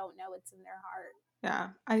you don't know what's in their heart. Yeah.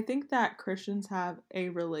 I think that Christians have a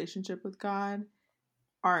relationship with God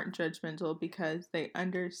aren't judgmental because they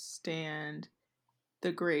understand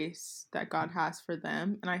the grace that God has for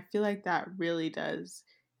them. And I feel like that really does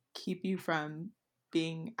keep you from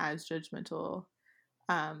being as judgmental,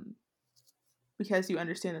 because you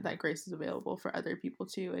understand that that grace is available for other people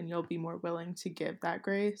too, and you'll be more willing to give that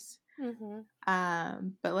grace. But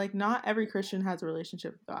like not every Christian has a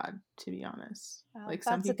relationship with God, to be honest. Like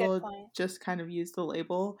some people just kind of use the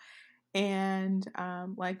label. And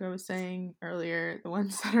like I was saying earlier, the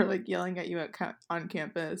ones that are like yelling at you on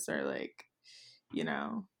campus are like, you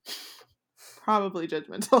know, probably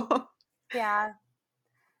judgmental. Yeah.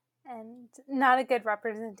 And not a good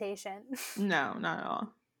representation. No, not at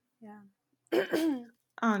all. Yeah.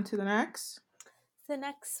 On to the next. The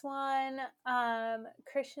next one,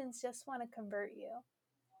 Christians just want to convert you.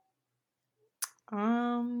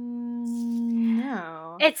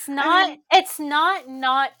 No. It's not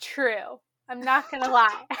true. I'm not gonna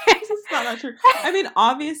lie. It's not true. I mean,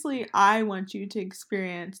 obviously, I want you to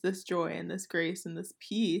experience this joy and this grace and this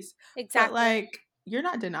peace. Exactly. But like, you're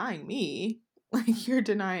not denying me. Like, you're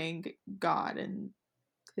denying God and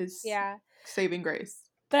His saving grace.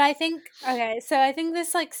 But I think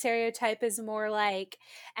this like stereotype is more like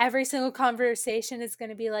every single conversation is going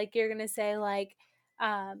to be like you're going to say like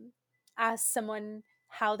ask someone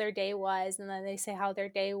how their day was, and then they say how their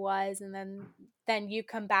day was, and then you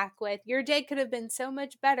come back with your day could have been so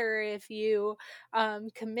much better if you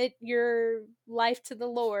commit your life to the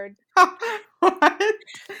Lord. What?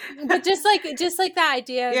 But just like the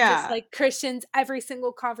idea of just like Christians, every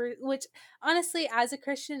single which honestly, as a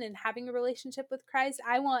Christian and having a relationship with Christ,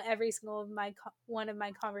 I want every single one of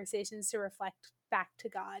my conversations to reflect back to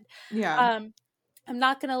God. I'm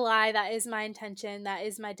not gonna lie, that is my intention, that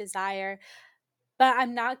is my desire, but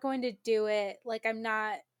I'm not going to do it like I'm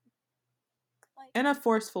not in a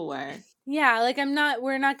forceful way. Yeah, like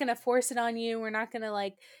we're not gonna force it on you. We're not gonna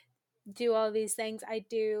like do all these things. I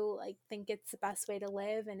do like think it's the best way to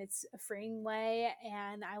live, and it's a freeing way,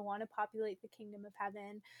 and I want to populate the kingdom of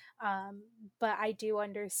heaven. But I do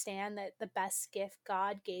understand that the best gift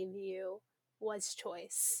God gave you was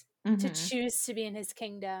choice, to choose to be in his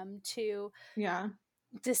kingdom, to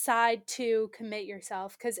decide to commit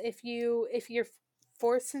yourself, because if you're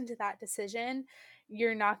forced into that decision,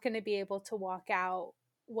 you're not going to be able to walk out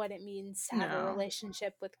what it means to have a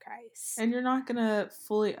relationship with Christ. And you're not gonna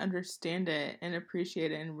fully understand it and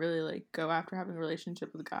appreciate it and really like go after having a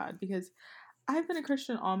relationship with God, because I've been a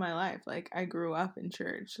Christian all my life. Like, I grew up in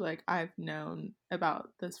church. Like, I've known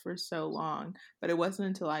about this for so long, but it wasn't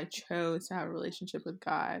until I chose to have a relationship with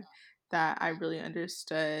God that I really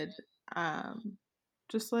understood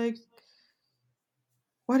just like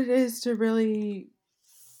what it is to really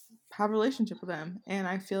have a relationship with him. And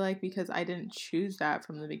I feel like because I didn't choose that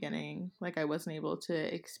from the beginning, like I wasn't able to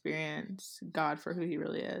experience God for who he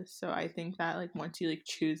really is. So I think that like once you like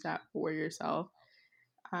choose that for yourself,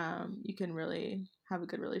 you can really have a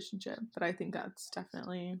good relationship. But I think that's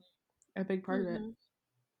definitely a big part of it.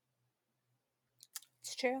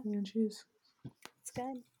 It's true. You can choose. It's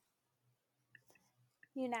good.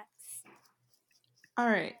 You next. All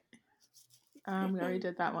right. We already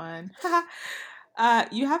did that one.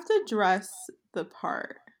 You have to dress the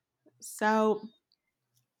part. So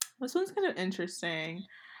this one's kind of interesting.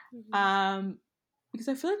 Because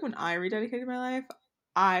I feel like when I rededicated my life,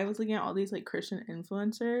 I was looking at all these like Christian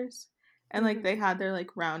influencers, and like they had their like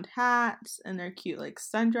round hats and their cute like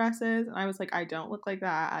sundresses, and I was like, I don't look like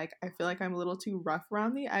that. Like, I feel like I'm a little too rough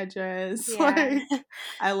around the edges. Yeah. Like,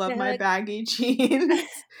 I love my baggy jeans.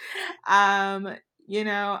 You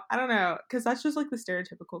know, I don't know, because that's just like the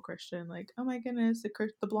stereotypical Christian. Like, oh my goodness,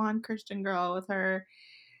 the blonde Christian girl with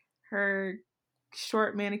her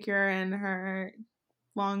short manicure and her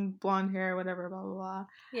long blonde hair, whatever, blah blah blah.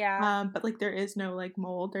 Yeah. But like there is no like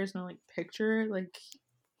mold, there's no like picture. Like,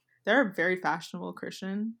 there are very fashionable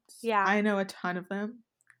Christians. Yeah. I know a ton of them.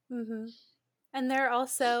 And there are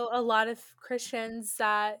also a lot of Christians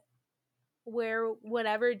that wear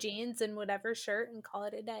whatever jeans and whatever shirt and call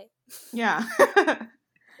it a day. Yeah.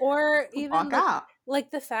 Or even walk out.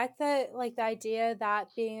 Like the fact that like the idea that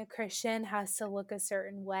being a Christian has to look a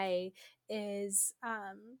certain way is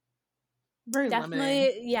very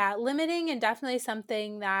definitely limiting, and definitely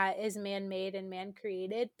something that is man-made and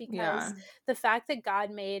man-created, because the fact that God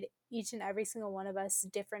made each and every single one of us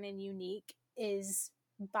different and unique is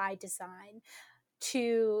by design,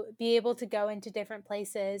 to be able to go into different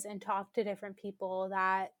places and talk to different people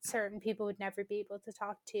that certain people would never be able to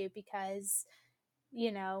talk to, because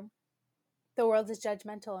you know the world is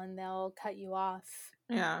judgmental and they'll cut you off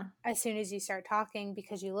as soon as you start talking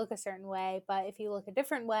because you look a certain way. But if you look a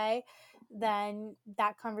different way, then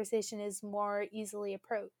that conversation is more easily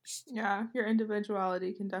approached. Yeah, your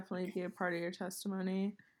individuality can definitely be a part of your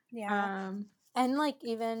testimony. And like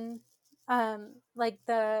even like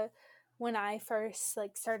when I first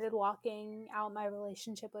like started walking out my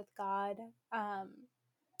relationship with God,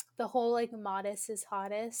 the whole like modest is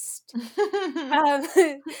hottest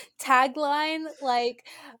tagline, like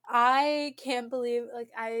I can't believe like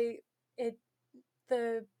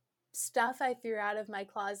the stuff I threw out of my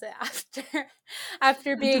closet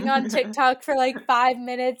after being on TikTok for like 5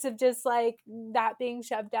 minutes of just like that being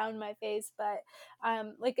shoved down my face. But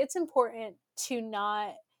like it's important to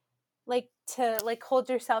not like to like hold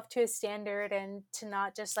yourself to a standard and to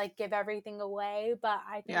not just like give everything away. But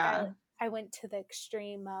I think I went to the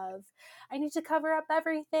extreme of I need to cover up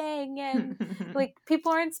everything, and like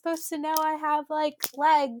people aren't supposed to know I have like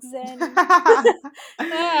legs and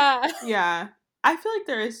yeah. I feel like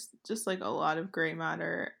there is just like a lot of gray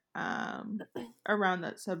matter around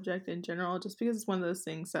that subject in general, just because it's one of those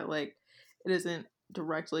things that like it isn't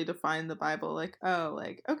directly defined in the Bible. Like, oh,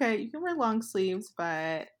 like okay, you can wear long sleeves,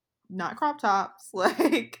 but not crop tops.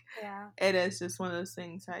 Like, it is just one of those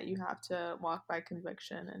things that you have to walk by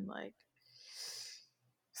conviction and like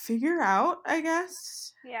figure out, I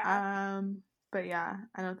guess. But yeah,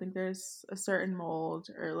 I don't think there's a certain mold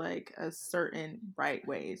or like a certain right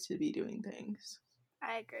way to be doing things.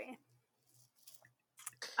 I agree.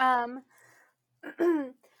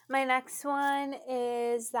 My next one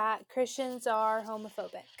is that Christians are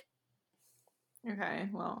homophobic. Okay,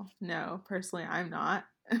 well, no, personally I'm not.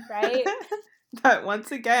 Right? But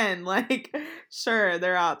once again, like, sure,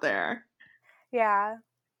 they're out there. Yeah.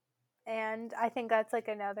 And I think that's like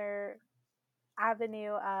another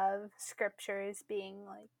avenue of scriptures being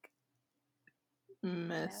like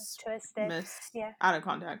twisted. Out of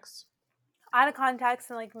context. Out of context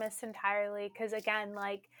and like missed entirely. Because again,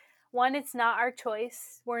 like one, it's not our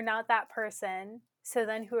choice. We're not that person. So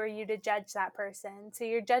then who are you to judge that person? So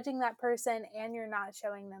you're judging that person and you're not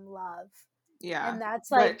showing them love. Yeah. And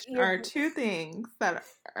that's like which are two things that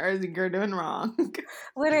you're doing wrong.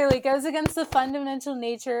 Literally goes against the fundamental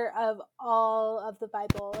nature of all of the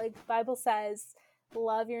Bible. Like the Bible says,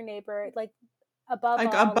 love your neighbor, like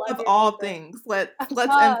above all things. Let's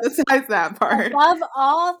emphasize that part. Above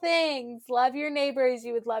all things, love your neighbor as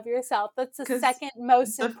you would love yourself. That's the second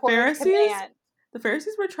most important command. The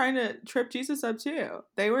Pharisees were trying to trip Jesus up too.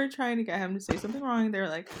 They were trying to get him to say something wrong. They were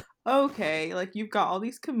like, okay, like you've got all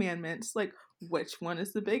these commandments, like which one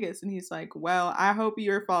is the biggest? And he's like, well, I hope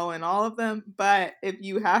you're following all of them, but if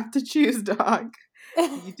you have to choose, dog,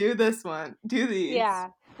 you do this one. Do these. Yeah.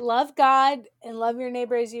 Love God and love your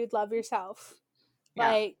neighbor as you would love yourself. Yeah.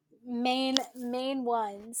 Like main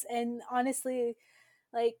ones. And honestly,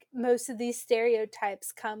 like most of these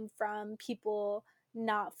stereotypes come from people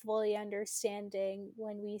not fully understanding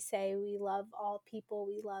when we say we love all people,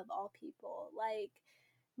 like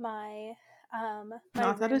my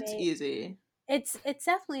not that roommate, it's easy. It's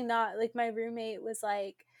definitely not. Like my roommate was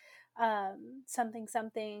like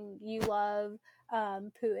something you love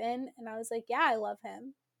Putin, and I was like, yeah, I love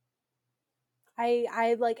him.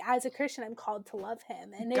 I like, as a Christian, I'm called to love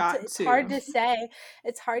him, and it's hard to say.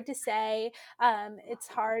 It's hard to say. It's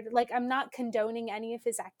hard. Like, I'm not condoning any of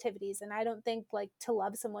his activities, and I don't think like to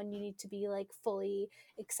love someone you need to be like fully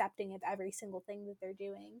accepting of every single thing that they're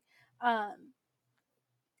doing.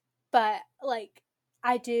 But like,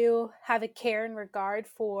 I do have a care and regard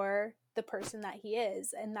for the person that he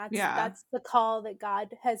is, and that's the call that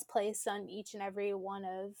God has placed on each and every one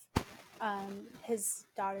of his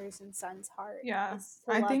daughters and sons' heart. Yeah,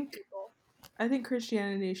 I think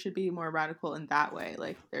Christianity should be more radical in that way.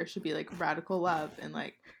 Like there should be like radical love and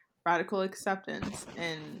like radical acceptance,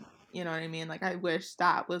 and you know what I mean. Like I wish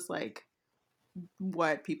that was like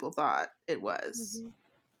what people thought it was. Mm-hmm.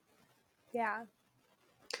 Yeah,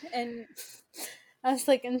 and I was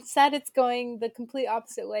like, instead, it's going the complete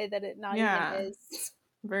opposite way that it not even is.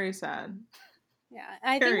 Very sad. Yeah,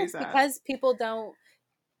 I think it's because people don't.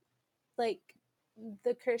 Like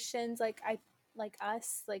the Christians, like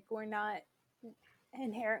us, like we're not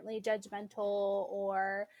inherently judgmental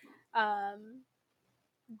or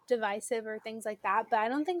divisive or things like that, but I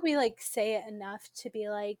don't think we like say it enough to be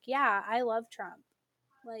like, yeah, I love Trump,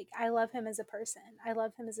 like I love him as a person, I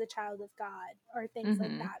love him as a child of God, or things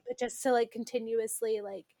like that. But just to like continuously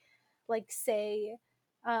like say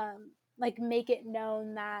like make it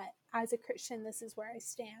known that as a Christian, this is where I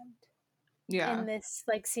stand. In this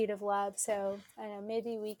like seed of love. So I don't know,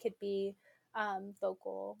 maybe we could be more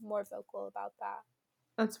vocal about that.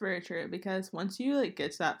 That's very true, because once you like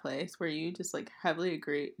get to that place where you just like heavily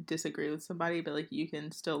disagree with somebody, but like you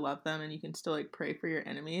can still love them and you can still like pray for your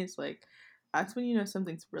enemies, like that's when you know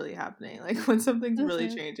something's really happening, like when something's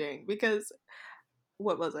really changing. Because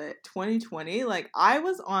what was it, 2020, like I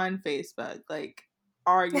was on Facebook like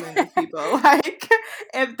arguing with people. Like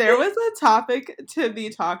if there was a topic to be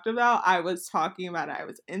talked about, I was talking about it. I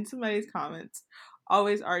was in somebody's comments,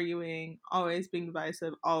 always arguing, always being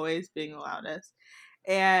divisive, always being the loudest.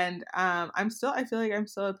 And I feel like I'm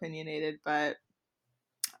still opinionated, but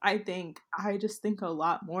I just think a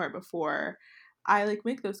lot more before I like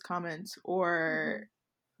make those comments, or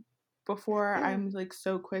before I'm like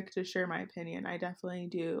so quick to share my opinion. I definitely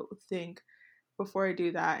do think before I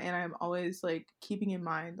do that, and I'm always like keeping in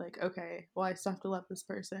mind like, okay, well, I still have to love this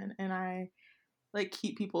person, and I like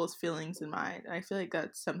keep people's feelings in mind. And I feel like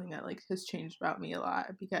that's something that like has changed about me a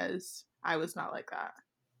lot, because I was not like that.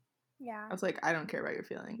 Yeah, I was like, I don't care about your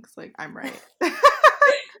feelings, like I'm right.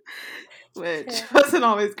 Which wasn't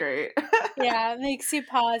always great. Yeah, it makes you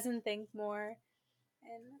pause and think more,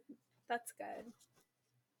 and that's good.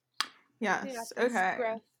 Yes. Okay.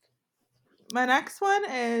 Growth. My next one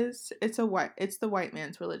is it's the white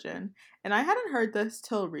man's religion, and I hadn't heard this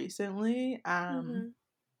till recently.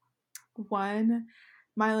 One,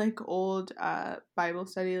 my like old Bible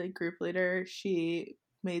study like group leader, she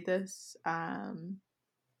made this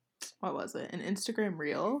what was it, an Instagram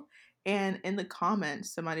reel, and in the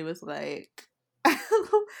comments somebody was like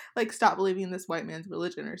like stop believing in this white man's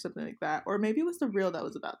religion or something like that, or maybe it was the reel that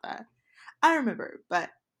was about that. I don't remember, but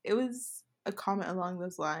it was a comment along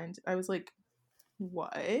those lines. I was like,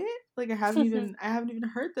 what? Like I haven't even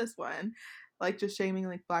heard this one. Like just shaming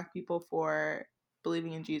like Black people for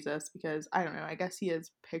believing in Jesus, because I don't know, I guess he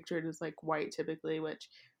is pictured as like white typically, which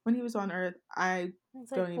when he was on Earth, I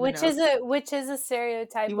don't even know. Which is a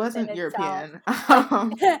stereotype. He wasn't European.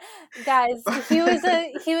 Guys, he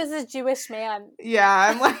was a Jewish man. Yeah,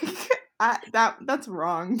 I'm like that's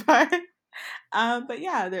wrong, but But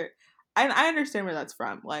yeah, I understand where that's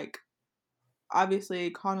from. Like,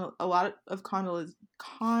 obviously, a lot of Colonization?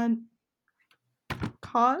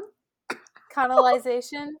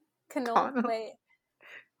 Conol- Wait.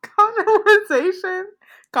 colonization?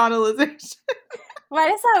 Colonization. Why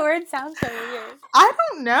does that word sound so weird? I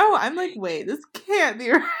don't know. I'm like, wait, this can't be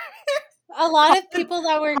right. A lot of people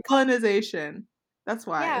that were colonization. That's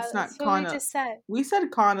why yeah, it's that's not what we just said. We said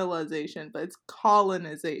colonization, but it's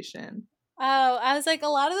colonization. Oh, I was like, a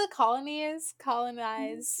lot of the colonies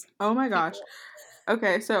colonize. Oh my gosh. people.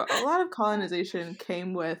 Okay, so a lot of colonization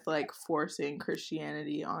came with like forcing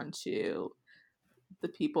Christianity onto the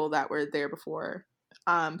people that were there before.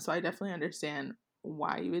 So I definitely understand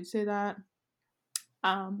why you would say that.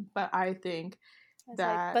 But I think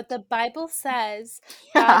that but the Bible says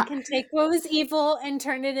God can take what was evil and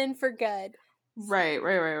turn it in for good. Right.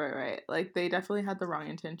 Like, they definitely had the wrong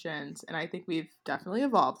intentions, and I think we've definitely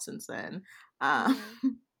evolved since then.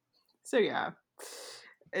 So yeah,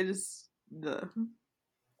 it is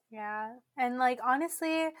yeah, and like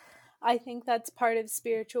honestly, I think that's part of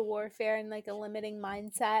spiritual warfare and like a limiting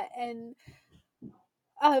mindset, and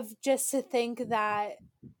of just to think that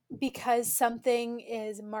because something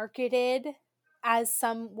is marketed as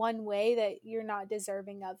some one way that you're not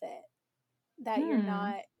deserving of it, that you're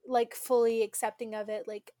not like fully accepting of it.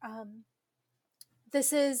 Like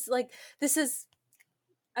this is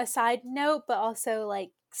a side note, but also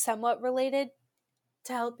like somewhat related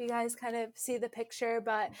to help you guys kind of see the picture.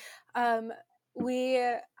 But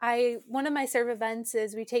one of my serve events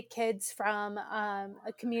is we take kids from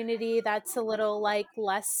a community that's a little like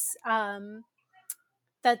less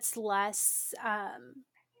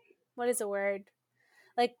what is the word,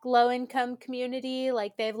 like low income community,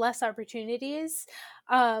 like they have less opportunities.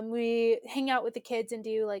 We hang out with the kids and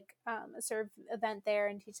do like a serve event there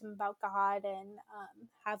and teach them about God, and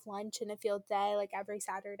have lunch and a field day like every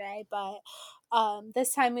Saturday. But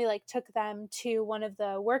this time we like took them to one of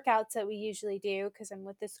the workouts that we usually do, because I'm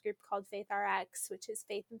with this group called Faith RX, which is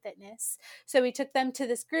faith and fitness. So we took them to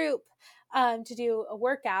this group to do a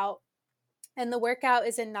workout, and the workout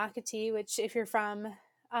is in Nocatee, which if you're from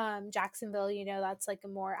Jacksonville, you know, that's like a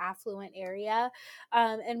more affluent area.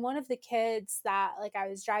 And one of the kids that like I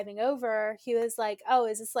was driving over, he was like, "Oh,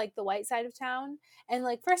 is this like the white side of town?" And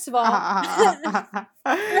like, first of all, I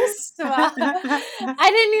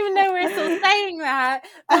didn't even know we were still saying that.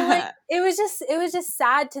 But like, it was just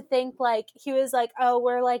sad to think like he was like, "Oh,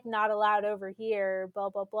 we're like not allowed over here," blah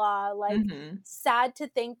blah blah. Like, sad to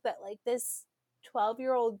think that like this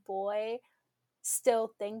 12-year-old boy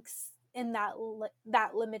still thinks in that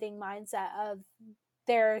limiting mindset of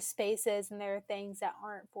there are spaces and there are things that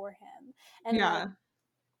aren't for him. And like,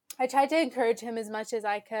 I tried to encourage him as much as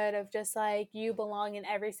I could of just like, you belong in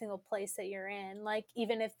every single place that you're in. Like,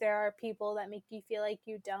 even if there are people that make you feel like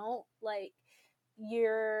you don't, like,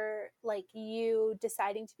 you're like, you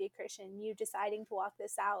deciding to be a Christian, you deciding to walk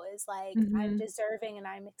this out is like, I'm deserving and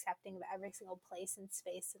I'm accepting of every single place and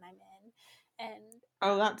space that I'm in. And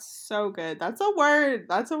oh, that's so good. That's a word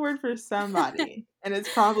for somebody. And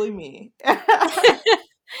it's probably me. But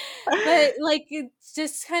like, it's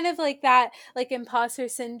just kind of like that like imposter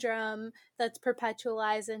syndrome that's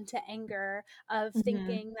perpetualized into anger of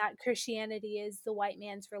thinking that Christianity is the white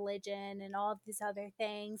man's religion and all of these other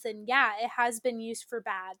things. And yeah, it has been used for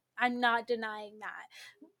bad. I'm not denying that.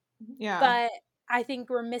 Yeah. But I think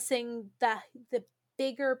we're missing the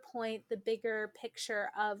bigger point, the bigger picture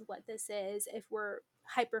of what this is if we're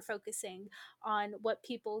hyper focusing on what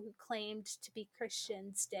people who claimed to be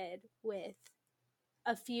Christians did with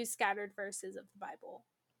a few scattered verses of the Bible.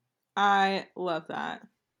 I love that.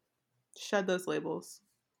 Shed those labels.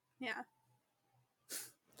 Yeah.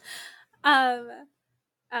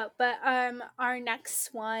 But our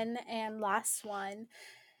next one and last one,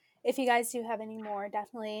 if you guys do have any more,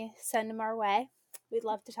 definitely send them our way. We'd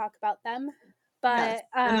love to talk about them. But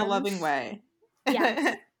yes, in a loving way.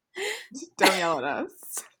 Yeah. Don't yell at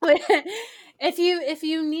us. If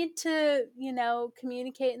you need to, you know,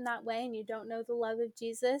 communicate in that way and you don't know the love of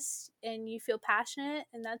Jesus and you feel passionate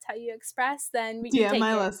and that's how you express, then we can take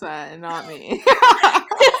Melissa and not me.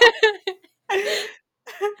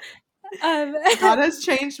 God has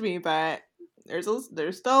changed me, but there's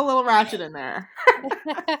still a little ratchet in there.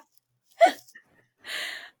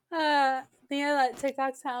 That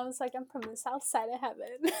TikTok sounds like I'm from the south side of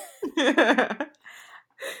heaven.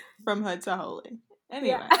 From hood to holy.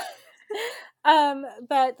 Anyway. Yeah.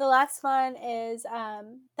 But the last one is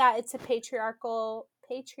that it's a patriarchal,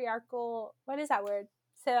 what is that word?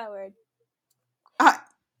 Say that word.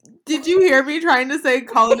 Did you hear me trying to say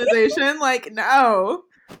colonization? Like, no.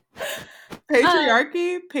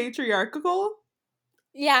 Patriarchal?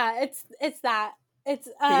 Yeah, it's that. It's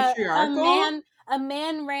Patriarchal? a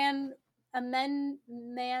man ran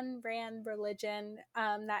religion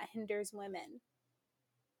that hinders women.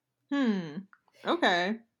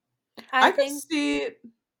 Okay. I I could think see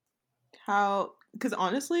how, because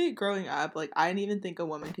honestly, growing up, like, I didn't even think a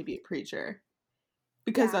woman could be a preacher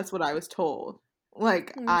because yeah. that's what I was told.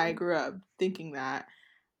 Like, I Mhm. grew up thinking that.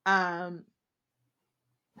 Um,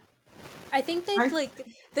 I think they I like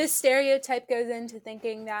this stereotype goes into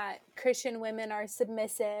thinking that Christian women are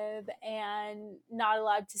submissive and not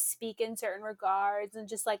allowed to speak in certain regards and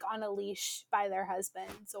just like on a leash by their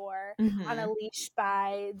husbands or on a mhm, leash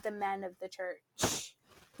by the men of the church.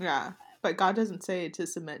 yeah, but God doesn't say to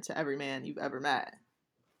submit to every man you've ever met,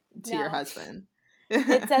 to your No. husband.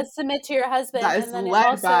 It says submit to your husband That is and then it led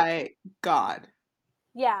also by God.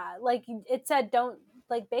 yeah, like it said don't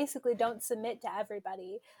like basically don't submit to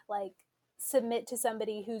everybody. Like submit to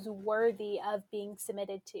somebody who's worthy of being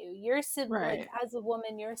submitted to. Like Right. as a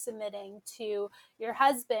woman you're submitting to your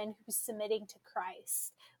husband who's submitting to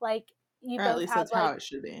Christ. Like you Or at both least have that's how like it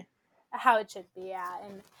should be. how it should be, yeah,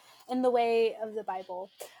 and in the way of the Bible.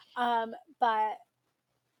 But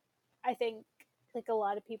I think like a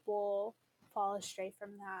lot of people fall astray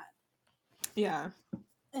from that Yeah.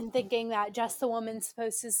 and thinking that just the woman's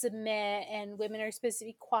supposed to submit and women are supposed to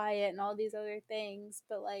be quiet and all these other things.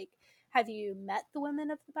 But like, have you met the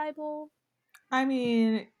women of the Bible? I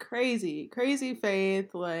mean, crazy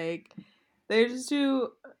faith. Like, they just do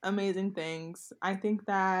amazing things. I think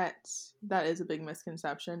that that is a big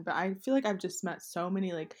misconception, but I feel like I've just met so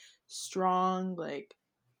many, like, strong, like,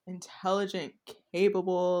 intelligent,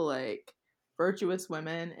 capable, like, virtuous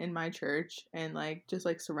women in my church and, like, just,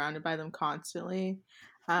 like, surrounded by them constantly.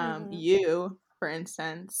 Mm-hmm. You, for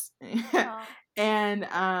instance. Oh, And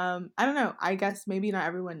I don't know, I guess maybe not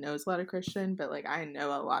everyone knows a lot of Christian, but, like, I know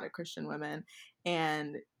a lot of Christian women,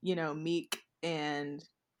 and, meek and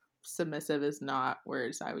submissive is not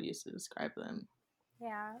words I would use to describe them.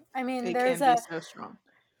 yeah. I mean, It can be so strong.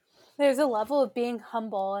 there's a level of being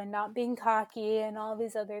humble and not being cocky and all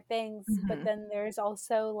these other things, but Hmm. then there's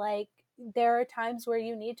also like there are times where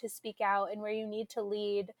you need to speak out and where you need to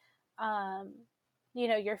lead um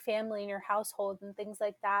your family and your household and things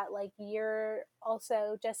like that. Like you're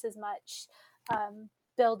also just as much um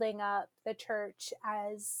building up the church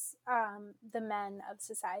as the men of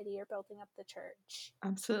society are building up the church.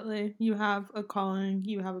 Absolutely. You have a calling,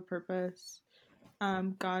 you have a purpose.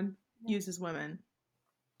 God Yeah. uses women.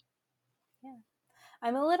 Yeah.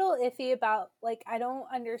 I'm a little iffy about like I don't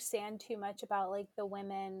understand too much about like the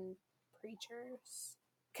women preachers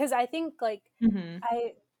because I think like Hmm.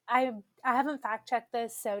 I I I haven't fact checked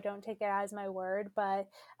this, so don't take it as my word. But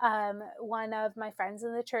one of my friends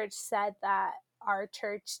in the church said that our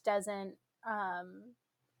church doesn't.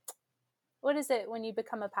 What is it when you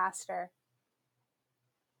become a pastor?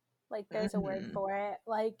 Like there's a word Hmm. for it.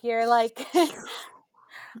 Like you're like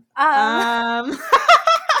um Um,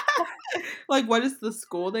 like, what is the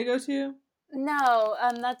school they go to? no,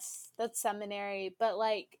 that's seminary, but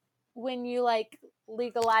like when you like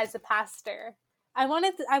legalize a pastor. I want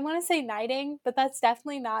to say knighting, but that's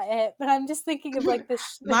definitely not it. But I'm just thinking of like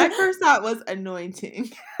this My first thought was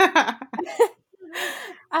anointing.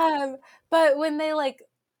 um but when they like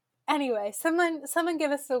anyway, someone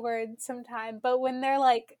give us the word sometime, but when they're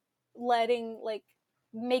like letting like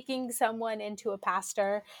making someone into a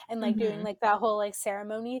pastor and like doing Hmm. like that whole like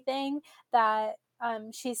ceremony thing that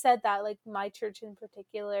she said that like my church in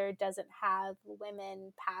particular doesn't have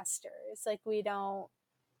women pastors. Like we don't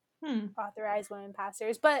Hmm. authorize women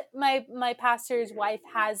pastors, but my pastor's wife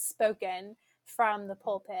has spoken from the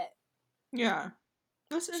pulpit. Yeah,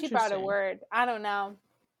 that's She brought a interesting. word. I don't know.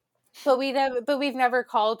 We've never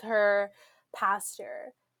called her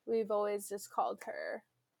pastor. We've always just called her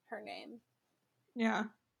name. Yeah.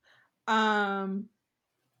 Um,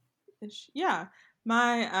 yeah.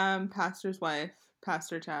 My pastor's wife,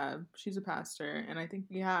 Pastor Tab, she's a pastor, and I think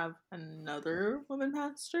we have another woman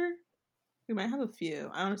pastor. We might have a few.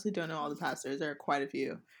 I honestly don't know all the pastors. There are quite a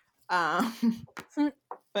few. Um,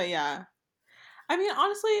 but yeah. I mean,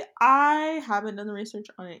 honestly, I haven't done the research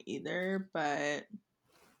on it either, but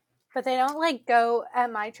But they don't like go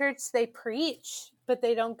at my church. They preach, but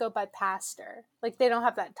they don't go by pastor. Like they don't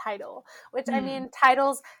have that title. Which I hmm, mean,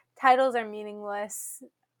 titles are meaningless.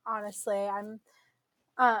 Honestly,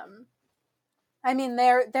 um I mean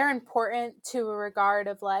they're important to a regard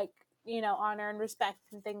of like honor and respect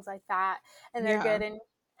and things like that, and they're yeah, good in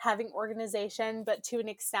having organization. But to an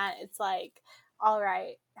extent, it's like, all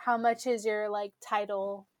right, how much is your like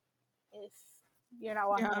title if you're not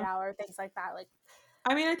walking it yeah, out or things like that? Like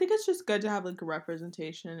I mean, I think it's just good to have like a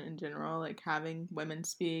representation in general, like having women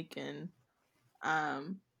speak and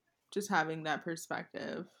just having that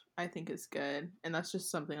perspective. I think is good, and that's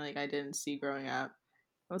just something like I didn't see growing up.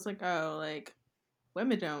 I was like, oh, like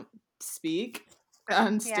women don't speak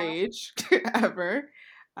on stage ever,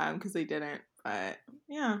 because they didn't. But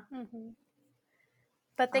yeah,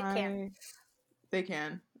 but they can. They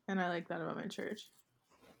can, and I like that about my church.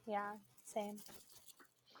 Yeah, same.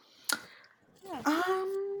 Yeah.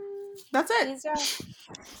 That's it.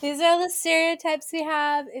 These are the stereotypes we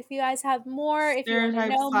have. If you guys have more, if you want to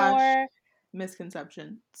know more,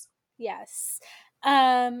 misconceptions. Yes.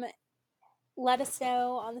 Let us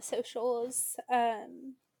know on the socials.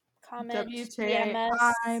 Comment.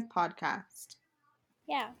 WTI podcast.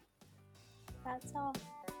 Yeah. That's all.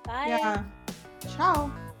 Bye. Yeah.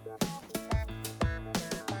 Ciao.